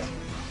have an idea.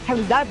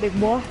 Haven't died, big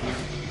boy.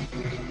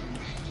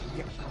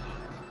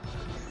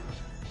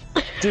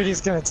 Dude,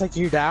 he's gonna take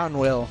you down,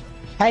 Will.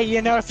 Hey,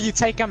 you know if you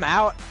take him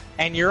out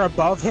and you're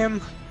above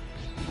him...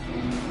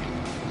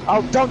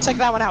 Oh, don't take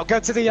that one out. Go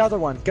to the other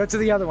one. Go to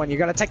the other one. You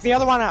gotta take the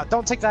other one out.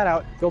 Don't take that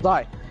out. You'll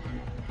die.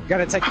 You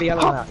gotta take the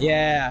other one out.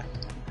 Yeah.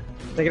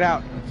 Take it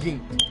out. Yeet.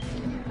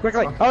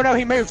 Quickly. Oh no,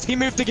 he moved. He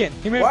moved again.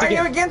 He moved Why are you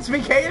again. against me,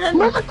 Kaden?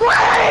 Mr.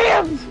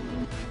 Graham!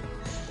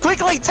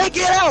 Quickly, take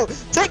it out!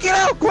 Take it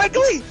out,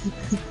 quickly!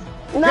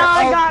 No,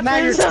 I Oh, got now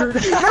this. you're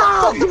screwed.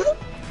 No!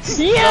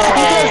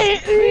 Yay!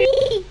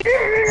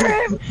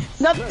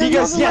 Nothing, He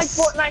goes, nothing yes.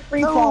 like Fortnite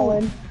free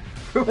falling.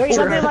 There's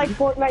nothing like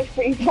Fortnite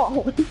free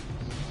falling.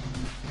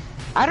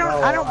 I don't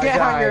No, I get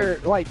how died. you're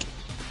like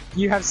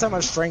you have so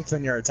much strength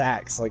in your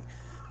attacks. Like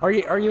are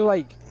you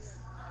like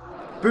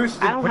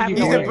Boosted. I don't have you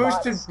He's a doing?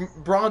 boosted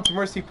bronze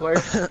mercy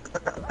player.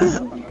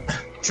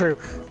 true?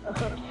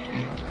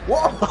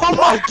 Whoa! Oh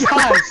my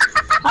gosh!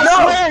 I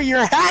swear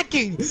you're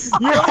hacking!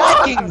 You're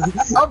hacking!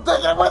 I'm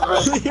taking it with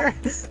me! You're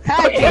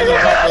hacking!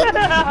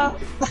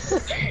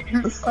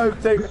 I'm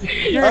taking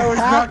You're I was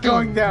not hacking.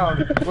 going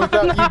down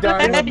without you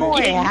dying That with boy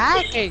me.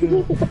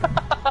 hacking!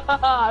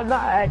 I'm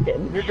not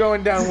hacking. You're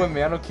going down with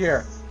me, I don't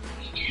care.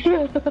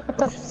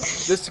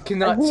 This I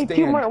cannot need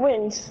 2 more stand.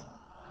 wins.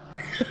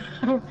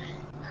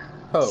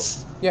 Oh,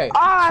 yeah. Oh,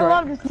 I that's right.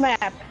 love this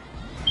map.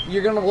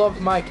 You're gonna love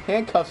my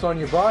handcuffs on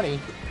your body.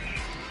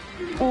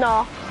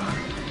 No.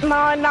 No,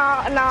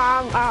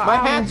 My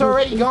hat's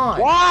already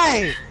gone.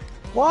 Why?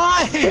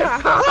 Why?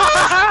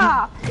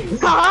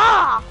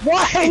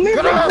 Why?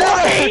 Get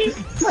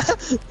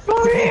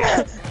Come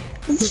here!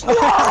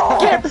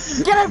 him!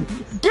 Get him!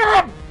 Get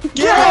him!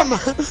 Get him!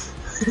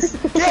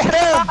 Get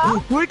him!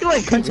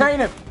 Quickly! Contain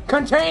him!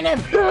 Contain him!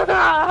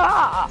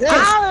 Yes!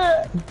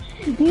 Get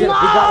him! We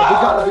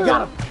got him! We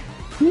got him!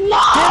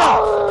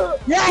 No!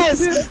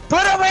 Yes!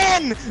 Put him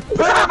in!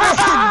 Put him in!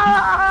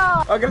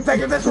 I'm gonna take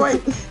him this way!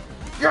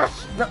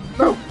 Yes! No!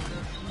 No!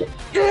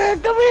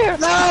 Come here!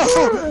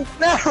 No!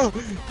 No!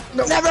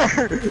 Never!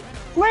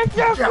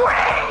 Mr.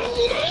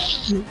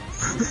 Green!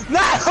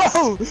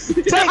 No!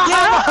 Get him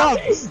up!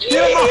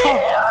 Get him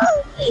up!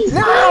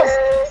 No!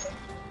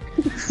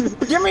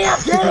 Get me up!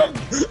 Get him!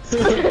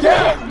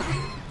 Get him!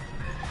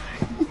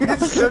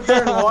 Just sit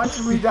there and watch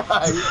me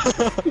die.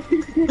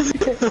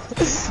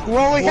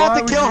 Well, we Why had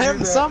to would kill you do him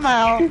that?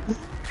 somehow.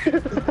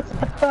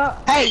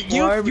 Hey,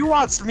 Why you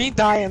watched me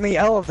die in the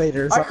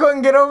elevators. I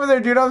couldn't get over there,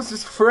 dude. I was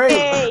just afraid.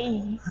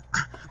 Hey!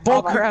 Bull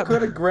You crap.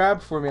 could have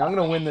grabbed for me. I'm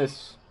gonna win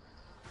this.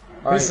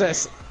 Who's Alright.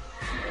 this?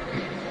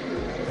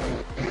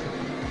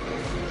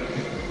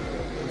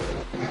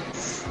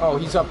 Oh,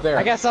 he's up there.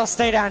 I guess I'll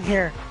stay down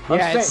here.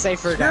 Yeah, it's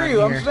safer down here. Screw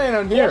you, I'm staying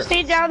down Yeah, here.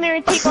 stay down there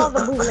and take all the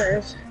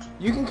boogers.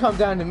 You can come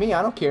down to me,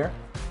 I don't care.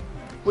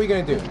 What are you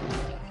gonna do?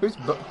 What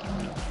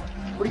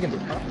are you gonna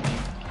do?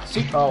 Huh?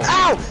 See? Oh.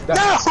 Ow!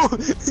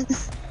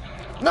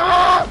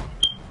 No!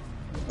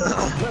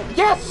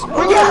 Yes!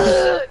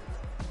 Yes!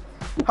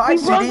 Hi, You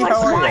CD, broke my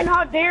how are spine, you?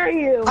 how dare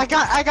you? I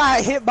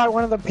got hit by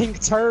one of the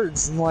pink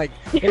turds and like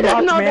it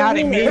knocked No, me out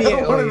they're weird.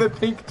 immediately. One of the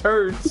pink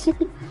turds.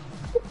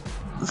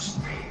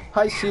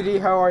 Hi, CD,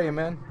 how are you,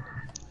 man?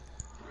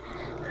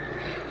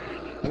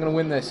 I'm gonna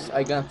win this.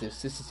 I got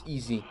this. This is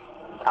easy.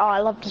 Oh, I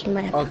love this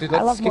map. Oh, dude,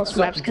 I let's love get most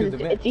maps something to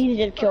because the it's easy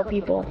to kill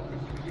people.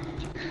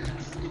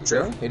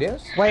 Really? It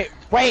is? Wait,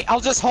 I'll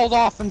just hold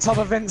off until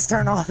the vents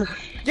turn on.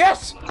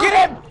 Yes!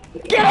 Get him!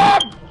 Get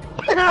him!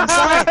 I'm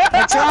sorry,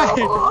 I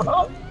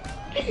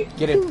tried.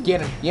 Get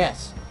him,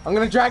 yes. I'm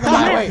gonna drag him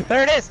my way.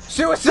 There it is.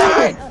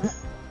 Suicide!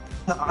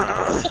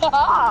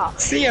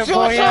 See ya,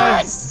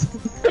 Suicide! boys.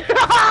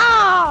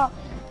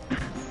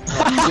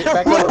 Get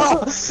back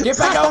over. Get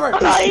back over!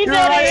 Oh, you did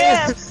it,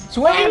 yeah.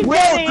 Swim! Will,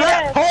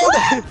 Yeah. hold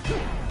it.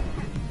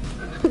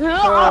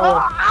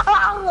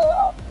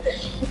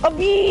 A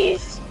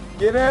beast!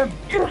 Get him!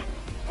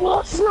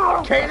 Oh,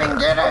 snarl! Kaden,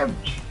 get him!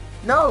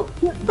 No!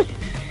 Get him!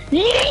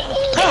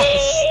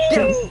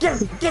 Get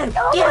him! Get him!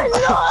 Oh Get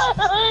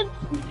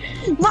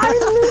him! my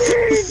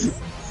nuts!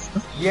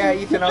 Yeah,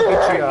 Ethan, I'll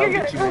get you. I'll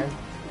get you, man.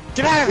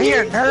 Get out of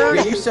here, Yeah,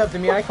 nerd. you subbed to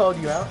me. I called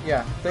you out.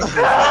 Yeah, thank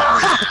you.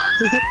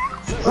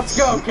 Let's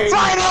go, Kaden.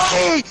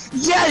 Finally!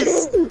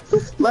 Yes!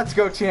 Let's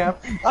go, champ.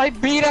 I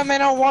beat him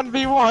in a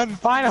 1v1,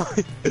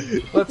 finally.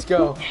 Let's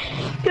go.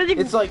 You,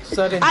 It's like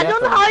sudden I death.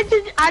 don't know how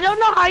I don't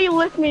know how you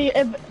lift me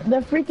if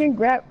the freaking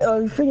grab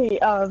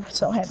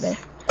so heavy.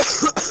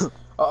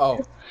 Uh-oh.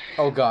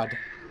 Oh, God.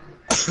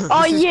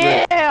 Oh is good.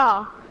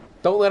 yeah!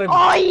 Don't let him...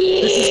 Oh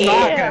yeah! This is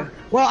not good.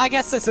 Well, I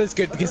guess this is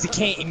good because he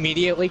can't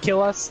immediately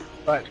kill us,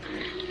 but...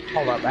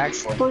 Hold up,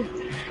 actually.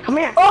 Come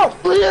here. Oh!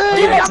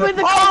 He got me with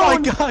the Oh my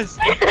cone! gosh!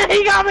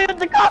 He got me with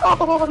the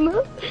cone!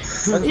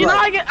 That's You know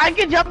right. I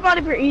can jump out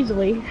of here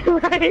easily,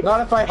 right?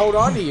 Not if I hold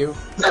on to you.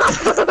 Let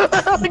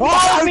go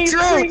Oh, of me,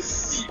 true. freak!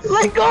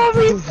 Let go of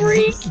me,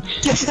 freak!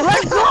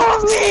 Let go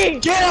of me!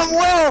 Get him,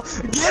 Will!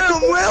 Get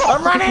him, Will!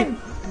 I'm running!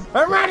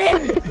 I'm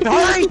running!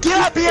 Hurry,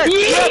 get up here!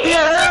 Get up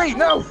here, hurry!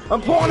 No!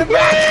 I'm pulling him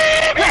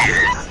back!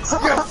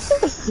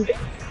 Yes!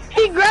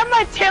 He grabbed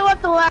my tail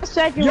at the last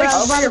second. when I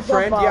was I'll be your about to jump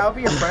friend. off. Yeah, I'll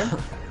be your friend.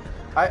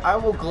 I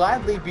will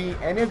gladly be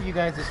any of you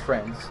guys'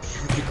 friends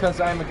because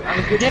I'm a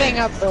good Getting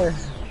up there.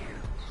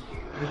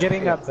 I'm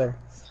getting up there.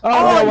 Oh,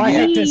 Oh, no, I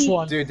hit this yee.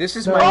 one. Dude, this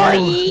is No. my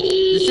Oh, map.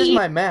 This is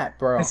my map,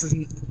 bro. This is...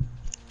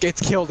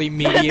 Gets killed This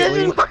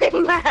immediately. is my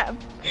map.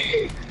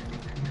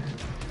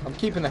 I'm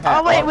keeping the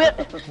hat. Oh wait, wait.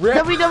 Rip.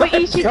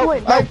 WWE shit Go-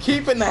 point. I'm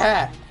keeping the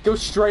hat. Go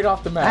straight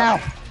off the Ow!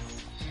 map.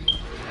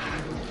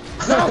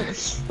 No!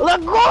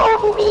 Let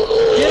go of me!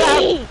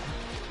 Get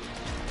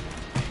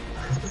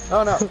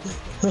Oh no!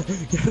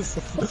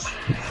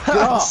 Get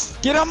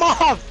off. Get him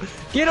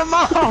off! Get him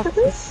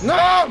off!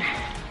 No!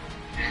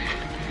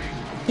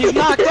 He's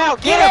knocked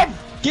out! Get him!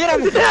 Get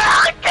him!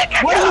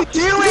 What are you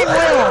doing,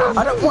 Will?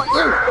 I don't want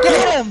you!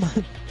 Get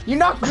him! You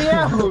knocked me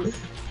out!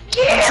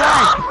 Get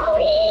off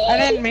me! I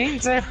didn't mean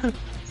to.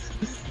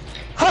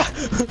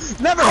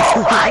 Never!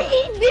 I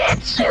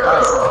did you!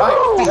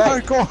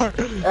 Alright,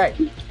 Hardcore!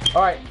 hey,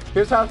 alright,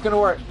 here's how it's gonna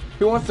work.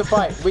 Who wants to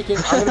fight? I'm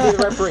gonna be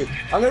the referee.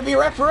 I'm gonna be a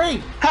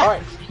referee!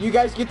 Alright, you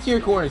guys get to your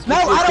corners. No,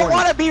 I don't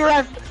want to be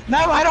ref. No,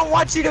 I don't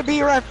want you to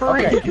be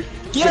referee. Okay.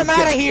 Get him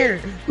out of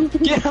here.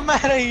 Get him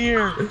out of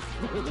here.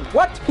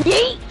 What?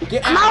 Yeet!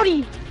 Get I'm out!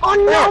 outie! Oh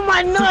no,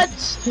 my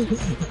nuts!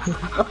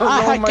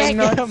 I my can't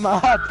nuts. get him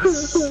up.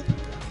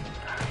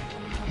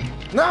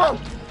 No!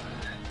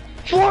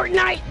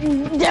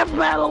 Fortnite death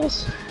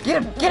battles!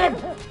 Get him! Get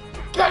him!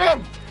 Get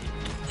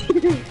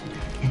him!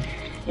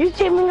 You're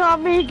teaming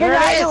on me There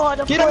because I it know how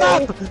to is. Get him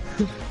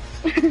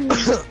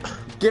play. up.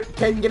 Get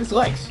Caden, get his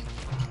legs.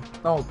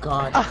 Oh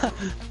god.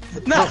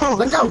 No.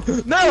 Let go.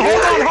 No,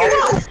 hold on, hold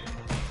on.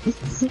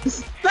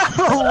 No,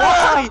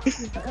 why?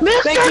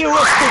 Thank you.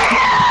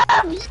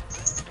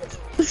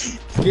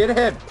 Get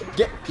him!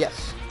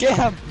 Yes. Get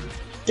him.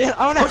 Get.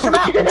 Oh no. Push him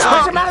out! No.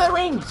 Push him out of the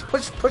rings!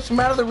 Push him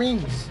out of the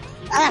rings!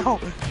 Ow.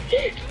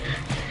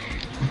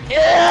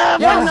 Yeah,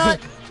 my Yes! nut!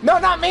 No,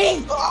 not me!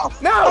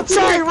 No! I'm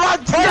sorry, wrong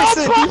Don't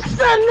person. bust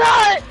the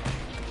nut!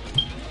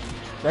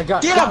 I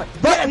got Get got him!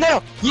 it. But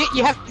no,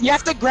 you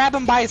have to grab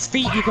him by his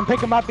feet. You can pick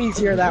him up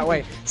easier that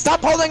way.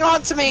 Stop holding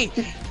on to me.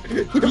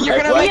 You're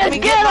gonna my make weapon. me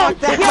Get him!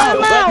 knocked Get out.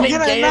 him out! You're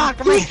gonna Gabe. knock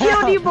We me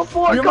killed you out.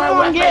 before, You're come my on,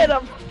 weapon. get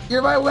him!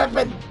 You're my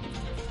weapon!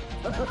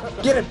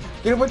 Get him!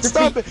 Get him with the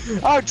Stop feet!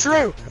 it! Oh,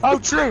 true! Oh,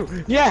 true!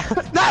 Yeah!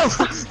 No!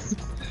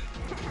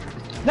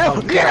 No!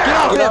 Oh, Get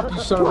off Get him! up, you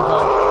son of a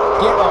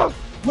gun! Get up!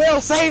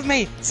 Will, save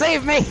me!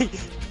 Save me!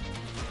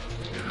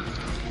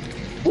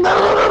 No,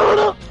 no, no, no,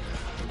 no!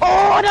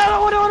 Oh,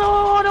 no, no,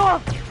 no,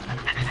 no!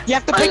 You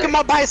have to pick him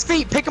up by his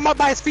feet! Pick him up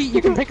by his feet!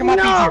 You can pick him up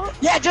No. easier!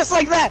 Yeah, just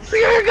like that!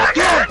 You're gonna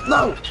Get him!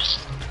 No!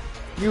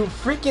 You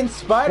freaking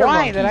spider Why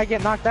monkey. did I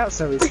get knocked out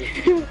so easy?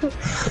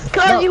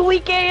 Cause No. you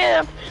weak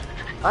AF.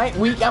 I ain't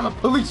weak, I'm a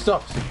police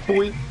officer,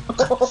 boy.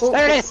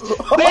 There it is.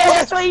 Oh, There it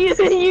that's why you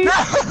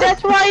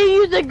that's why you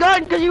use a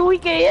gun, cause you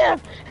weak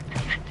AF.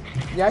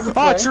 Yeah, I can is.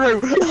 play. Oh,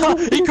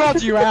 true. He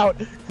called you out.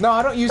 No,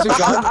 I don't use a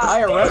gun.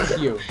 I arrest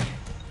you.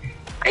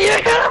 You're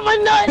a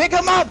nut. Pick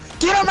him up.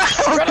 Get him out.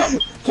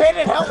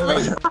 Kaden, help me!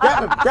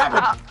 Grab him! Grab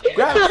him!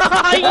 Grab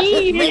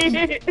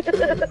him!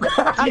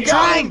 I'm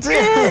trying to.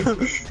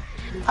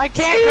 I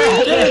can't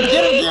grab Get him! him.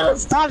 Get him! Get him!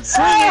 Stop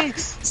swinging.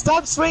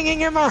 Stop swinging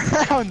him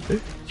around.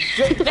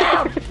 Sit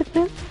down!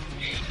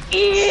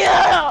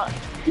 Yeah.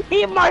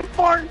 Eat my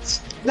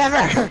farts.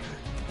 Never.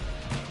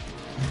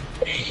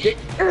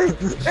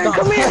 Stop!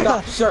 Come here.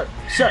 Stop! Sir!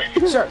 Sir!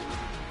 Sir!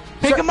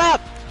 Pick him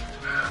up.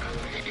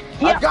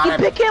 Yeah, got you him.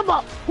 pick him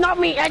up. Not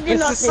me. I did This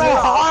nothing. is so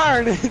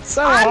hard. It's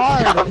so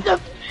hard.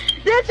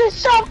 This is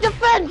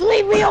self-defense.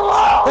 Leave me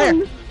alone. There.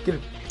 Get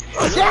him!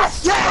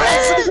 Yes!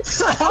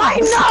 Yes. Why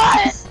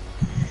not?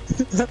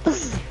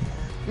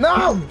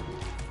 No!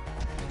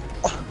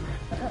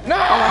 No!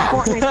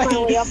 Fortnite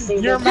finally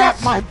updated. Your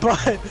map, my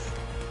butt.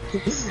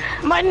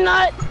 My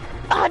nut.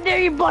 How dare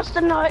you bust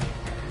a nut?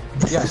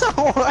 Yes.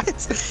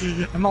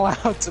 What? I'm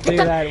allowed to do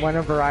that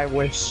whenever I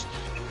wish.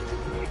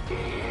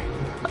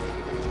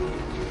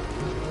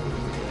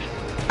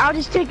 I'll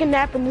just take a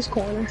nap in this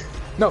corner.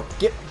 No!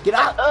 Get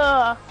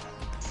out!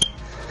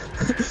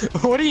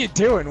 What are you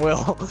doing,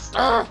 Will?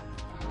 Uh,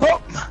 Oh.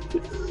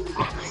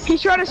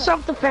 He's trying to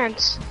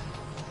self-defense.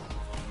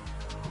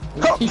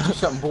 let me teach you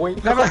something, boy.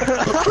 Never.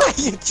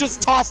 You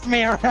just tossed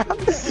me around.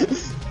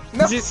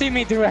 No. Did you see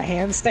me do a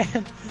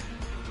handstand?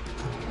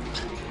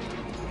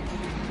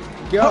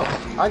 Go!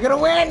 I gotta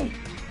win!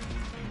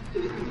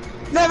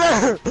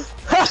 Never.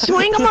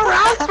 Swing him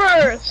around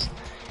first.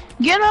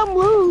 Get him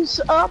loose.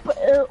 Up.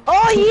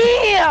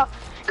 Oh yeah!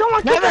 Come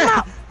on, kick Never. him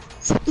out.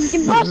 You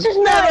can bust his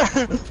nut.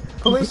 Never.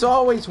 Police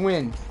always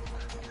win.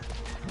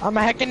 I'm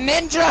a heckin'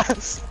 ninja.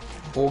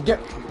 Well, get.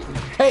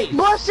 Hey!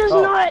 Bust his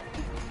Oh. nut.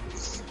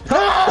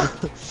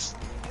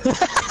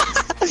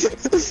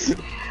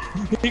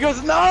 He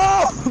goes,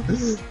 no.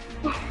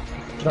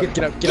 Get up,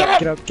 get up, get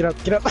up, get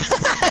up, get up.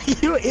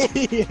 You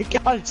idiot.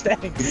 Gosh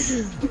dang.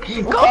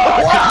 Go!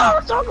 No!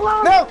 So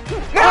close. No!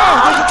 No!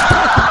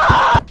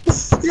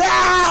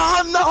 Yeah,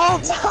 I'm the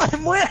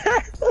all-time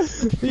winner.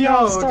 The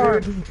all-star.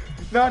 dude.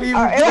 Not even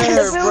Alright,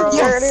 fair, if it bro. was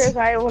fair, it is,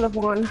 I would have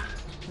won.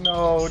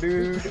 No,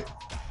 dude.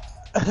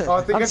 Oh,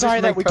 I think I'm I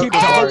sorry just that we made keep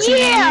Coke Oh torturing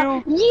yeah!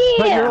 you,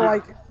 but Yeah! you're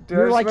like Dude,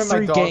 you're I like just made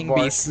my 3 dog gang bark.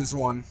 beasts is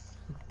one.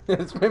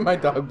 It's made my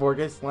dog bark.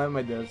 I slammed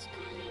my desk.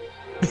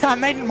 I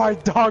made my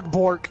dog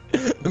bork.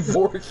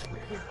 Bork.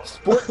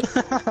 Sport.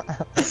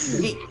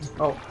 Eat.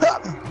 Oh.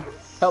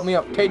 Help me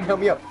up. Caden, help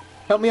me up.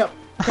 Help me up.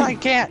 I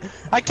can't.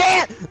 I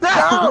can't.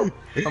 No.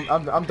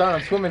 I'm done.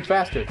 I'm swimming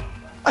faster.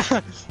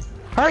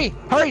 Hurry,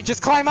 hurry!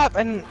 Just climb up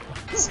and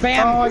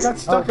spam. Oh, I got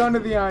stuck under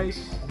the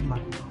ice.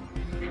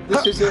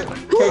 This is it.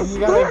 Caden, you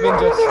gotta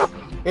avenge us.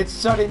 It's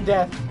sudden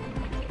death.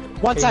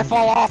 Once I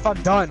fall off,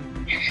 I'm done.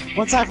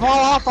 Once I fall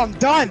off, I'm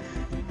done.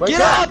 Wake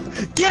Get up!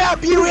 Get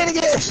up, you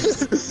idiot!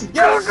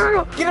 Yes!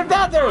 Get him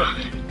down there!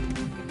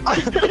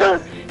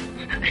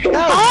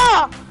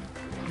 Ah!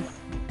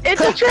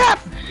 It's a trap!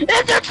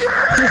 It's a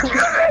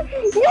trap!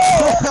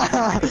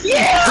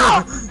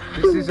 Yeah!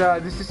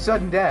 This is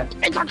sudden death.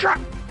 It's a trap!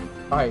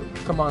 Alright,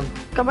 come on.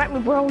 Come at me,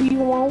 bro. You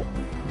won't.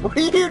 What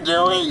are you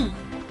doing?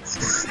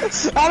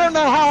 I don't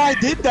know how I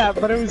did that,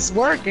 but it was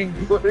working.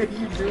 What are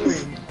you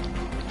doing?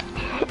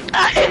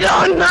 I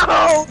don't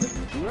know.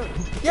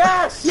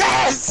 Yes!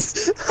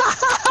 Yes!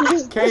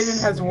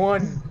 Caden has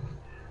won.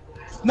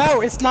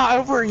 No, it's not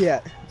over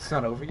yet. It's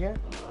not over yet?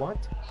 What?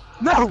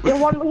 No!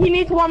 He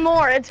needs one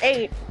more. It's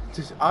 8.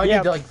 I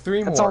Yeah, need like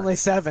 3 more. It's only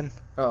 7.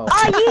 Oh.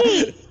 Ah,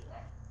 yee!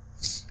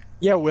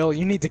 Yeah, Will,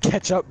 you need to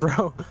catch up,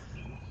 bro.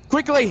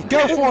 Quickly,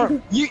 go for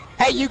him.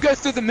 Hey, you go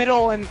through the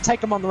middle and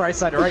take him on the right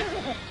side, alright?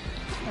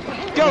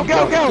 Go,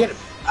 go, go! Get him.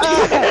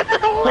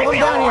 Pull him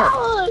down here.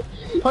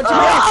 Punch him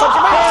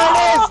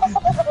out! Punch him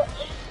out!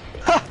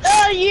 There it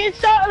Oh, you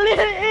stop leave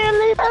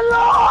it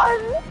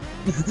alone!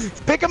 is!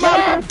 Pick him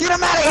up! Get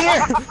him out of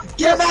here!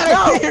 Get him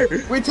out of here!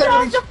 Wait,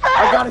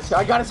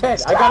 I got his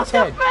head. I got his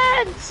head.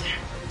 Self-defense!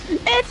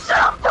 It's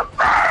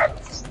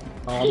self-defense!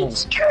 Oh,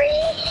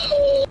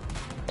 Scream!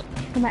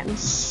 Come at me.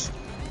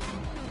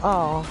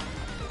 Oh.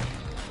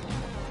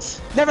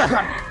 Never!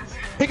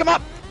 Pick him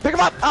up! Pick him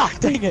up! Ah,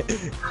 dang it!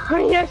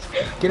 Yes.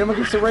 get him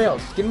against the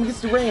rails. Get him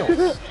against the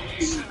rails.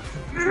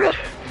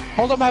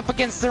 Hold him up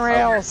against the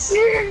rails!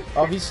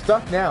 Oh, he's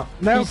stuck now.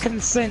 No He's-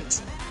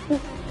 consent!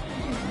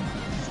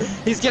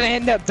 He's gonna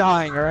end up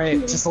dying, alright?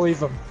 Just leave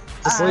him.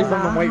 Just leave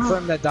him and wait for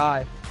him to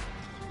die.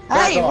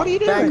 Back Hey, off, what are you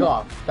Back doing?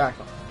 off. Back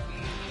off.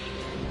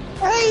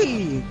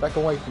 Hey! Back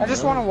away from me. I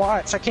just want to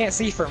watch. I can't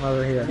see from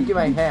over here. Let me get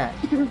my hat.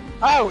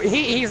 Oh,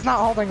 he's not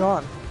holding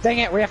on. Dang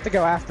it, we have to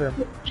go after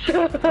him.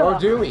 Or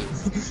do we?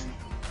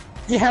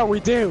 Yeah, we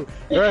do.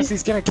 Or else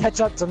he's gonna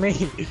catch up to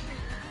me.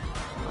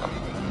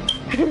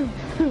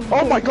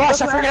 Oh my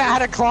gosh, I forgot how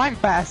to climb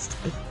fast.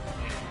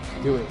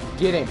 Do it.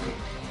 Get him.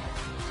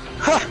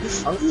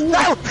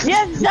 No!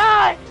 Yes,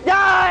 die!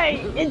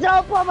 Die! It's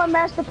all part of my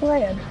master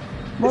plan.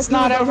 It's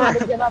not people don't know how over.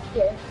 to get up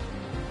here.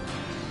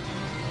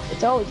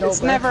 It's always over.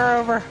 It's never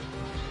over.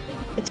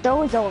 It's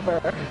always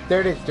over.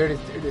 There it is, there it is,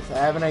 there it is. I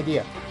have an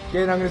idea.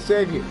 Get it, I'm gonna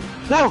save you.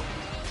 No!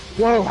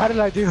 Whoa, how did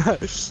I do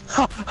that?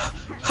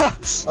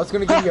 I was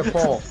gonna give you a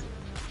pole.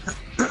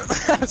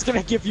 I was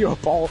gonna give you a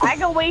ball. I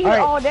can wait here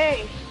Alright. all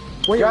day.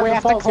 We Grab the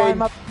have to pole, climb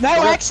Caden. up. No,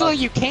 Grab- actually,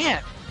 you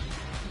can't.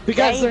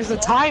 Because Yeah, there's you a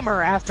can.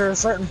 timer after a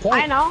certain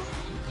point. I know.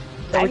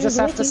 So I we just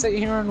can have to wait. sit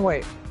here and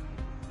wait.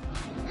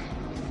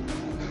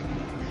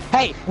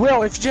 Hey,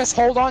 Will, if you just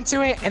hold on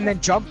to it and then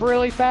jump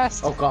really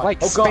fast, Oh god. like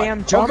oh god.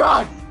 spam jump, Oh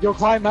god. you'll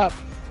climb up.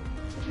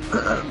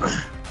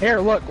 Here,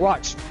 look,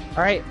 watch.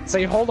 Alright, so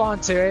you hold on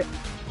to it,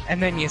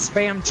 and then you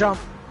spam jump,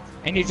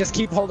 and you just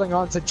keep holding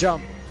on to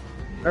jump.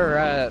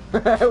 Or,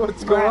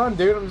 What's going on,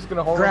 dude? I'm just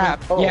gonna hold grab. on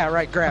this pole. Yeah,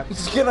 right, grab. I'm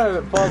just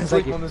gonna fall asleep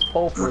Thank you. on this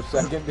pole for a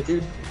second,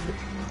 dude.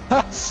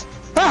 I'm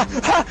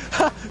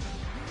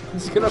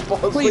just gonna fall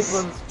asleep Please,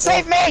 on this pole.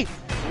 save me!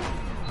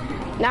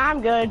 Nah,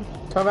 I'm good.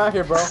 Come out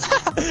here, bro.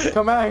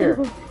 Come out here.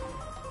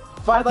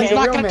 Fight like He's a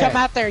not real gonna man. come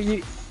out there.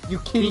 You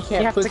kitty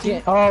cat have to pussy.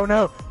 get. Oh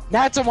no!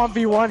 Now it's a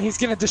 1v1. He's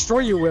gonna destroy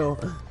you, Will.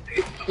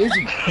 Is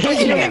he?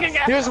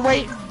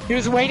 He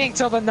was waiting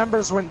till the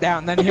numbers went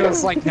down. Then he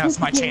was like, "Now's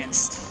my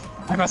chance.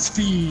 I must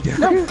feed."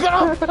 No, get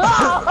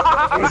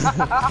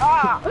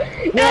up!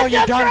 Will,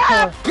 you're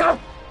done for. Get up!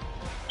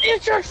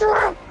 It's your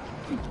trap!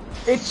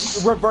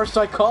 It's reverse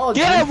psychology.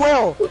 Get him,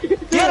 Will.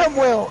 Get him,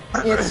 Will.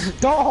 It's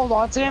Don't hold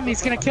on to him.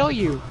 He's gonna kill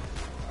you.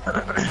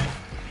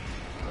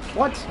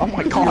 what? Oh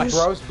my gosh.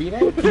 Bros, beat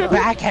it. You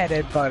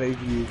backheaded, buddy.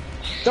 You.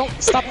 Don't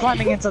stop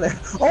climbing into there.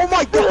 Oh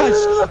my gosh.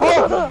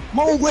 Oh,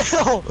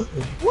 Will.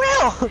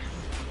 Will.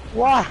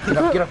 Why? Get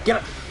up! Get up! Get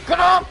up! Get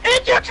up!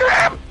 It's your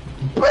trap!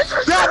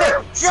 Grab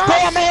it!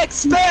 Spam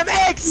X! Spam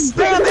X!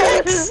 Spam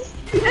X!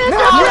 No!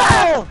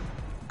 No!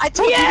 I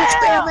told you to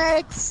spam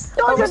X! I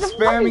Don't was do the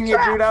spamming fucking it,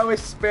 trap. dude. I was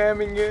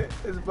spamming it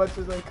as much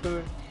as I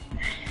could.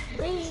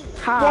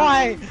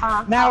 Why?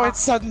 Now it's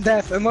sudden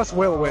death, unless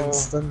Will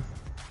wins. Then.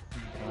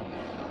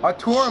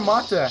 Arturo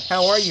Mata,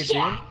 how are you, dude?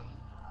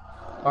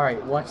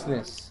 Alright, watch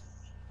this.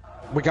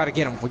 We gotta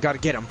get him. We gotta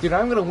get him. Dude,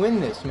 I'm gonna win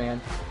this,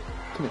 man.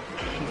 Come here.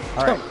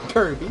 Alright. Come,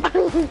 Kirby.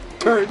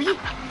 Kirby?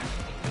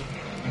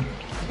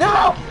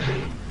 No!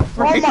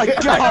 Oh my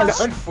gosh!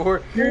 Done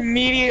for. You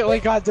immediately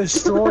got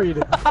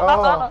destroyed.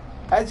 Oh,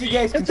 as you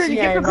guys can That's see,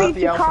 right, I you am get not the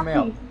the alpha copy.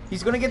 male.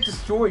 He's gonna get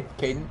destroyed,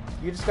 Caden.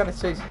 You just gotta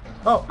say.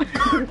 Oh,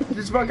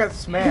 this one got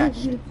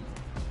smashed.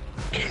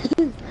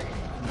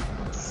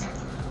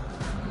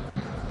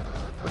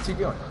 What's he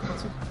doing?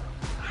 What's he...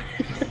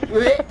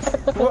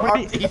 What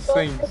are these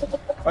things?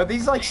 Are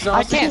these like I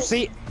sausages? can't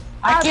see.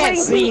 I can't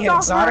see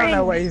him, so I don't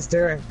know what he's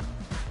doing.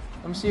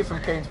 Let me see it from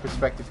Caden's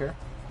perspective here.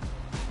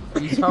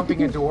 He's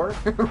humping a door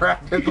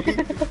rapidly.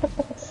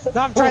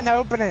 No, I'm trying to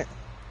open it.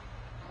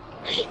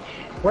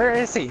 Where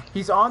is he?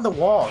 He's on the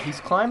wall. He's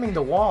climbing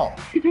the wall.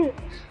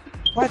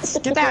 Let's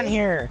get down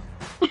here.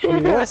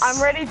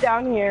 I'm ready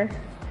down here.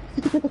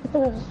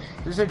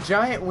 There's a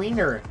giant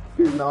wiener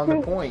on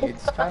the point.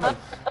 It's kind of...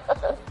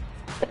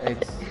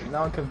 It's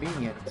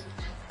non-convenient.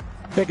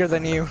 Bigger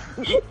than you.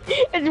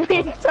 It's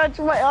being touched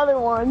by other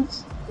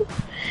ones.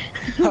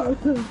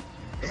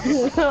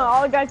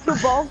 All I got 2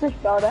 balls that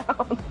fell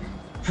down.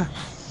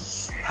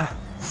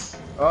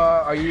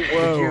 Are you?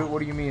 Whoa. What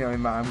do you mean?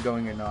 I'm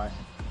going or not?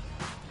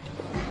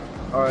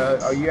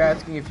 Are you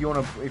asking if you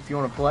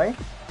wanna play?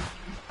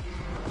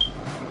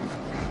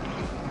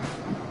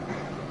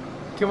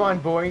 Come on,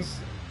 boys.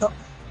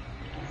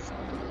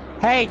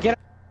 Hey, get.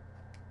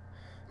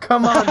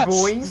 Come on,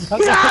 boys. I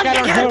think I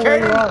don't know where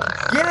you are.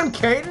 Get him,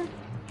 Caden.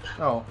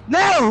 Oh.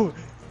 No!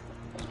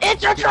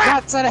 It's a trap!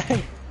 Not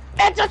today.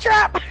 It's a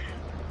trap!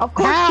 Of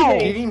course How? it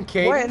Get is. him, What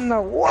Caden. in the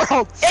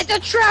world? It's a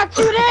trap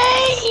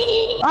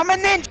today! I'm a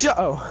ninja.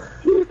 Oh,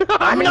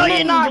 No,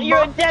 you're not.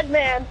 You're a dead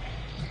man.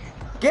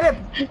 Get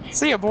him.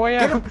 see ya, boy.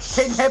 Get him.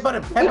 Caden, headbutt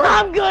him. Headbutt him.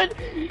 I'm good.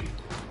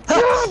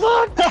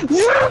 You're good.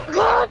 You're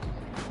good.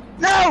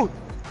 No!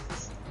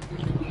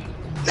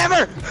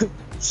 Never!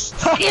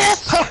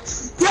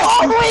 Yes!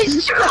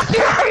 Always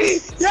try!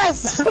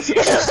 Yes!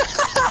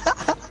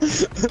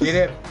 Get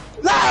him.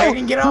 No!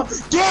 Caden, get up.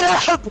 Get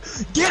up!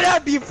 Get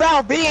up, you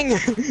foul being!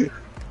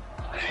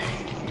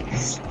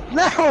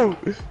 No!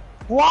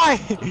 Why?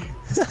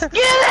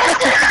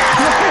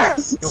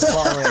 You'll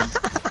fall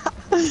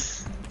in.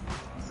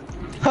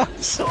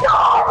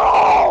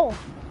 Snarl!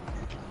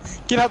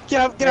 Get up,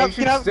 get up, get Hey, up,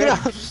 get up, get You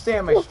up! should stay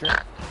on my stream.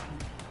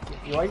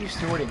 Why are you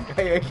snorting?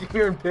 Hey, I keep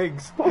hearing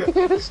pigs.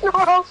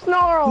 Snarl,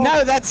 snarl!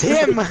 No, that's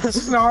him!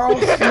 Snarl,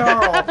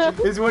 snarl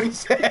is what he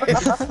said.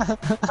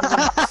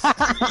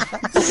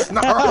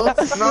 Snarl,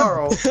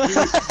 snarl.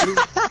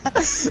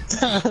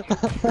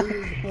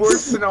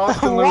 Worse than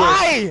Austin Lewis.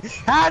 Why?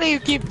 How do you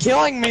keep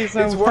killing me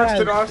so It's worse fast?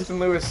 than Austin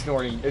Lewis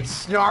snorting. It's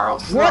snarl,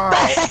 What snarl. the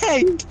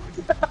heck?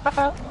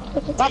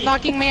 Stop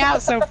knocking me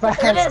out so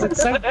fast.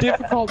 It's so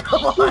difficult.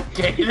 Come on,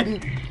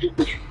 Caden.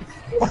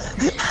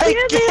 I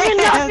You didn't even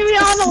knock me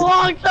on the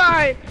long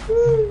side!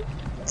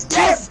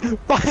 Yes!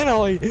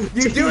 Finally!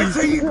 You do it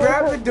so you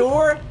grab the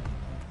door?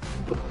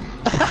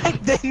 I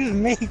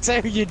didn't mean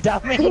to, you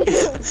dummy!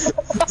 That's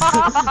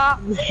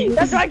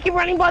why I keep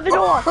running by the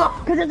door.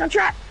 Cause it's a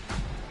trap.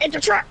 It's a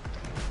trap.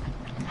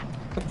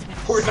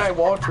 Fortnite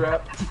wall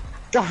trap.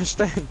 Gosh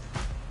dang.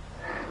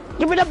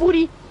 Give me that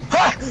booty.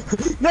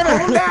 No, Pull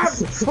him down!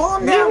 Pull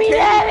him down, Give me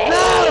Kaden! that.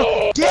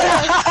 No! Get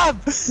up!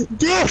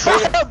 Get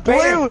up,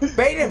 Blue!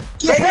 Bait him!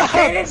 Get Bait him, up!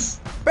 Kaden!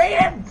 Bait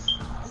him!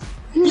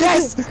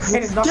 Yes!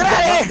 Kaden, knock Get him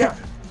out down,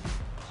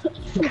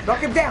 of knock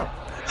him down!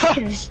 Knock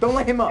him down! Don't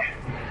let him up.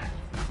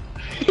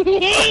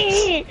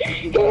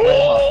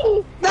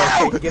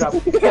 No! Okay, get up.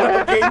 Get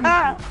up,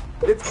 Kaden.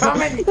 It's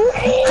coming!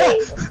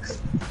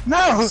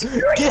 No!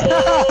 Get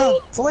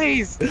up!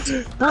 Please!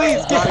 Please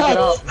get Get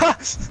up!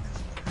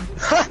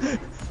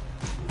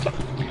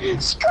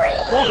 Scream.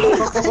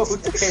 Oh,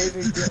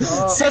 Kaden, get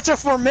up. Such a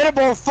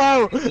formidable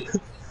foe!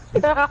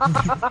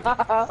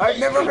 I've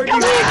never heard you.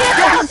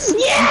 Yes!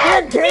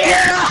 Yes!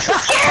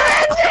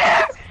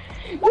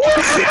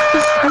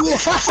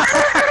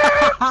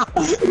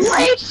 Raid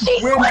Win,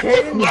 sequence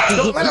Kaden!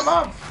 Don't let him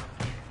up!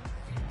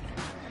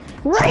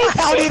 Raid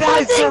How did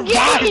I sequence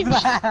survive engaged!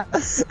 that?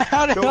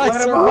 How did Don't I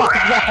let him survive up.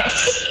 that?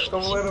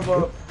 Don't let him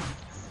up.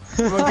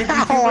 Come on, give me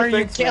How are you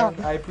thanks, killing?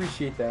 man. I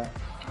appreciate that.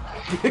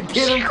 Get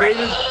him,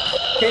 Kaden!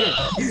 Kaden,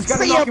 you just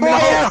gotta See knock ya, him in the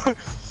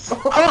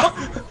boy!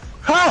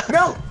 hole!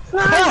 No!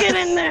 No, get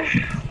in there!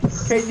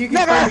 Kaden, you can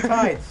Never. find the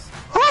tides.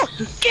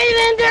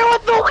 Get in there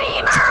with the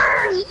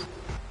wieners!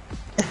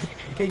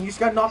 Kaden, you just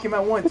gotta knock him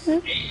out once.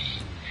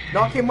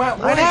 Knock him out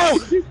I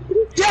once! know!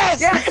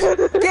 Yes! Yes!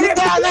 Get Get him!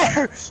 down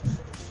there!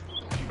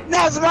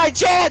 Now's my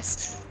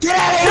chance! Get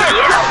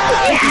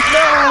out of here!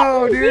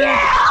 No, dude!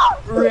 Yeah!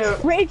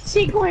 Rip. Raid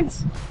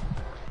sequence!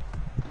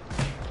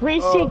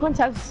 Raid Oh. sequence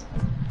has...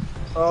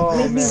 Oh,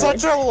 man.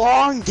 Such a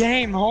long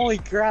game, holy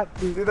crap,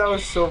 dude. Dude, that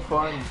was so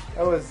fun.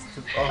 That was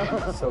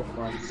so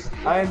fun.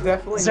 I am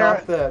definitely Is there,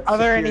 not the are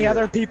there any superior.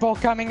 other people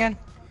coming in?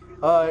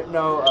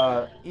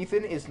 No,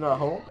 Ethan is not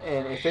home,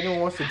 and if anyone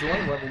wants to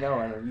join, let me know,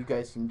 and you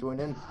guys can join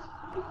in.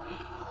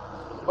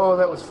 Oh,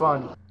 that was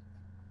fun.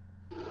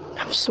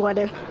 I'm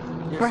sweating.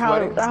 You're For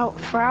sweating? how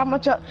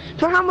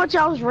much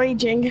I was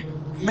raging.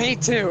 Me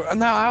too.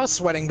 No, I was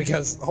sweating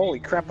because,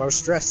 holy crap, I was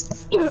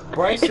stressed.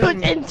 Bryson, It was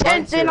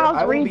intense and I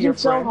was will be your raging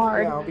so friend.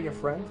 hard. Yeah, I'll be your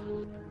friend.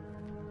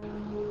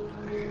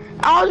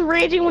 I was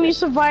raging when you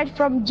survived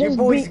from just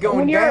boy's going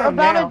when you're down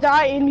about now. to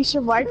die and you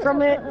survived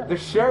from it. The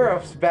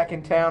sheriff's back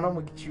in town. I'm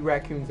gonna get you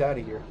raccoons out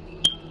of here.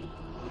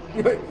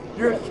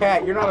 You're a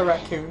cat. You're not a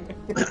raccoon.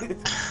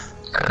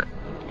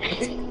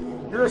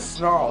 You're a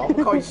snarl. I'm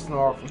gonna call you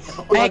Snarl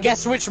from now on. Hey,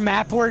 guess which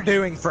map we're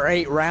doing for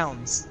 8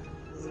 rounds?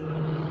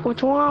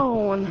 Which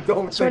one?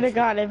 Don't Swear to think-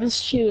 God, if it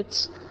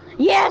shoots.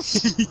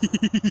 Yes!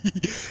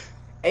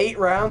 8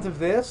 rounds of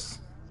this?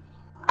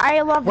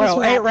 I love this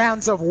Well, 8 map.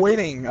 rounds of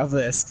winning of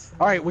this.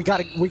 All right, we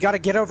gotta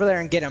get over there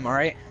and get him. All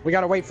right, we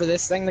gotta wait for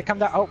this thing to come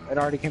down. Oh, it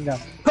already came down.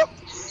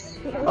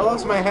 I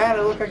lost my hat.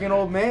 I look like an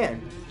old man.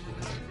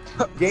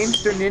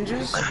 Gamester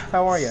Ninjas,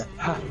 how are you?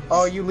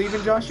 Oh, you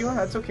leaving, Joshua?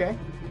 That's okay.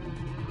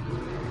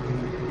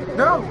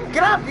 No,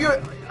 get up, you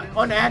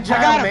unagile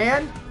I got him.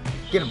 man.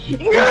 Get him.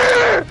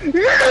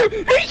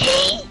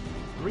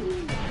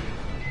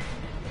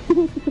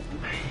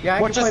 Yeah,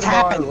 I What can play just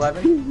tomorrow happened? at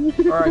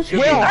 11. Or I should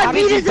Will, be. how I did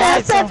beat you his die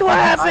ass, so that's what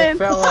fast? I happened!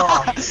 fell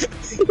off.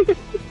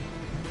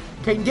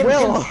 Caden, get him,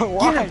 Will,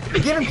 get him,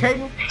 get him,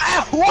 Caden.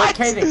 Ah, what?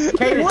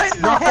 Caden, What the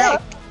knock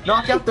heck?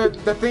 knock out the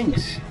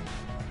things.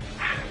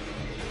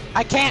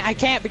 I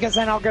can't because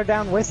then I'll go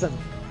down with him.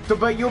 So,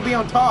 but you'll be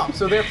on top,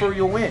 so therefore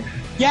you'll win.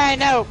 Yeah, I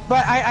know,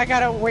 but I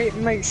gotta wait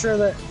and make sure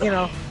that, you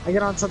know, I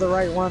get onto the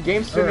right one.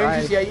 Gamester Or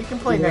Ninjas, yeah, you can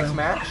play Yeah. next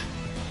match.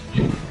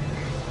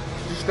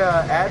 Just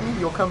add me,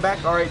 you'll come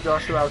back. All right,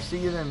 Joshua, I'll see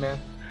you then, man.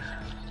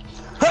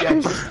 Yeah,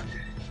 just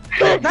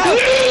No!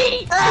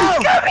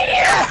 Come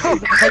here!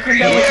 take him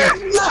down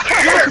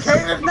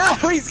with you. No,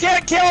 he's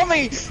gonna kill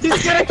me!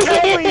 He's gonna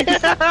kill me!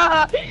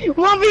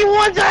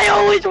 1v1s, I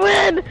always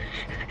win!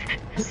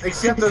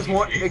 Except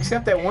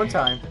that one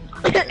time.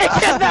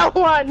 Except that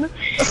one!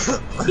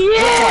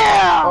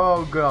 Yeah!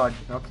 Oh god.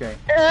 Okay.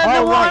 The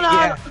Oh, one,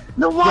 right,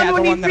 the one Yeah, the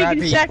when one you that I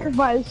freaking beat.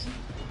 sacrificed.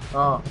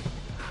 Oh.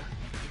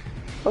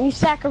 When you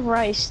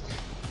sacrificed.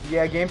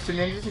 Yeah, Gamester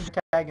Ninjas, if you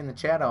tag in the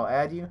chat, I'll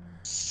add you.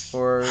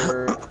 Or okay,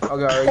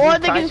 are Or you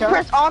they can Taika?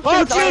 press options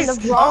on the jeez!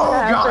 vlog Oh, to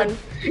God. happen.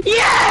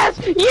 Yes!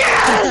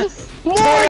 Yes! More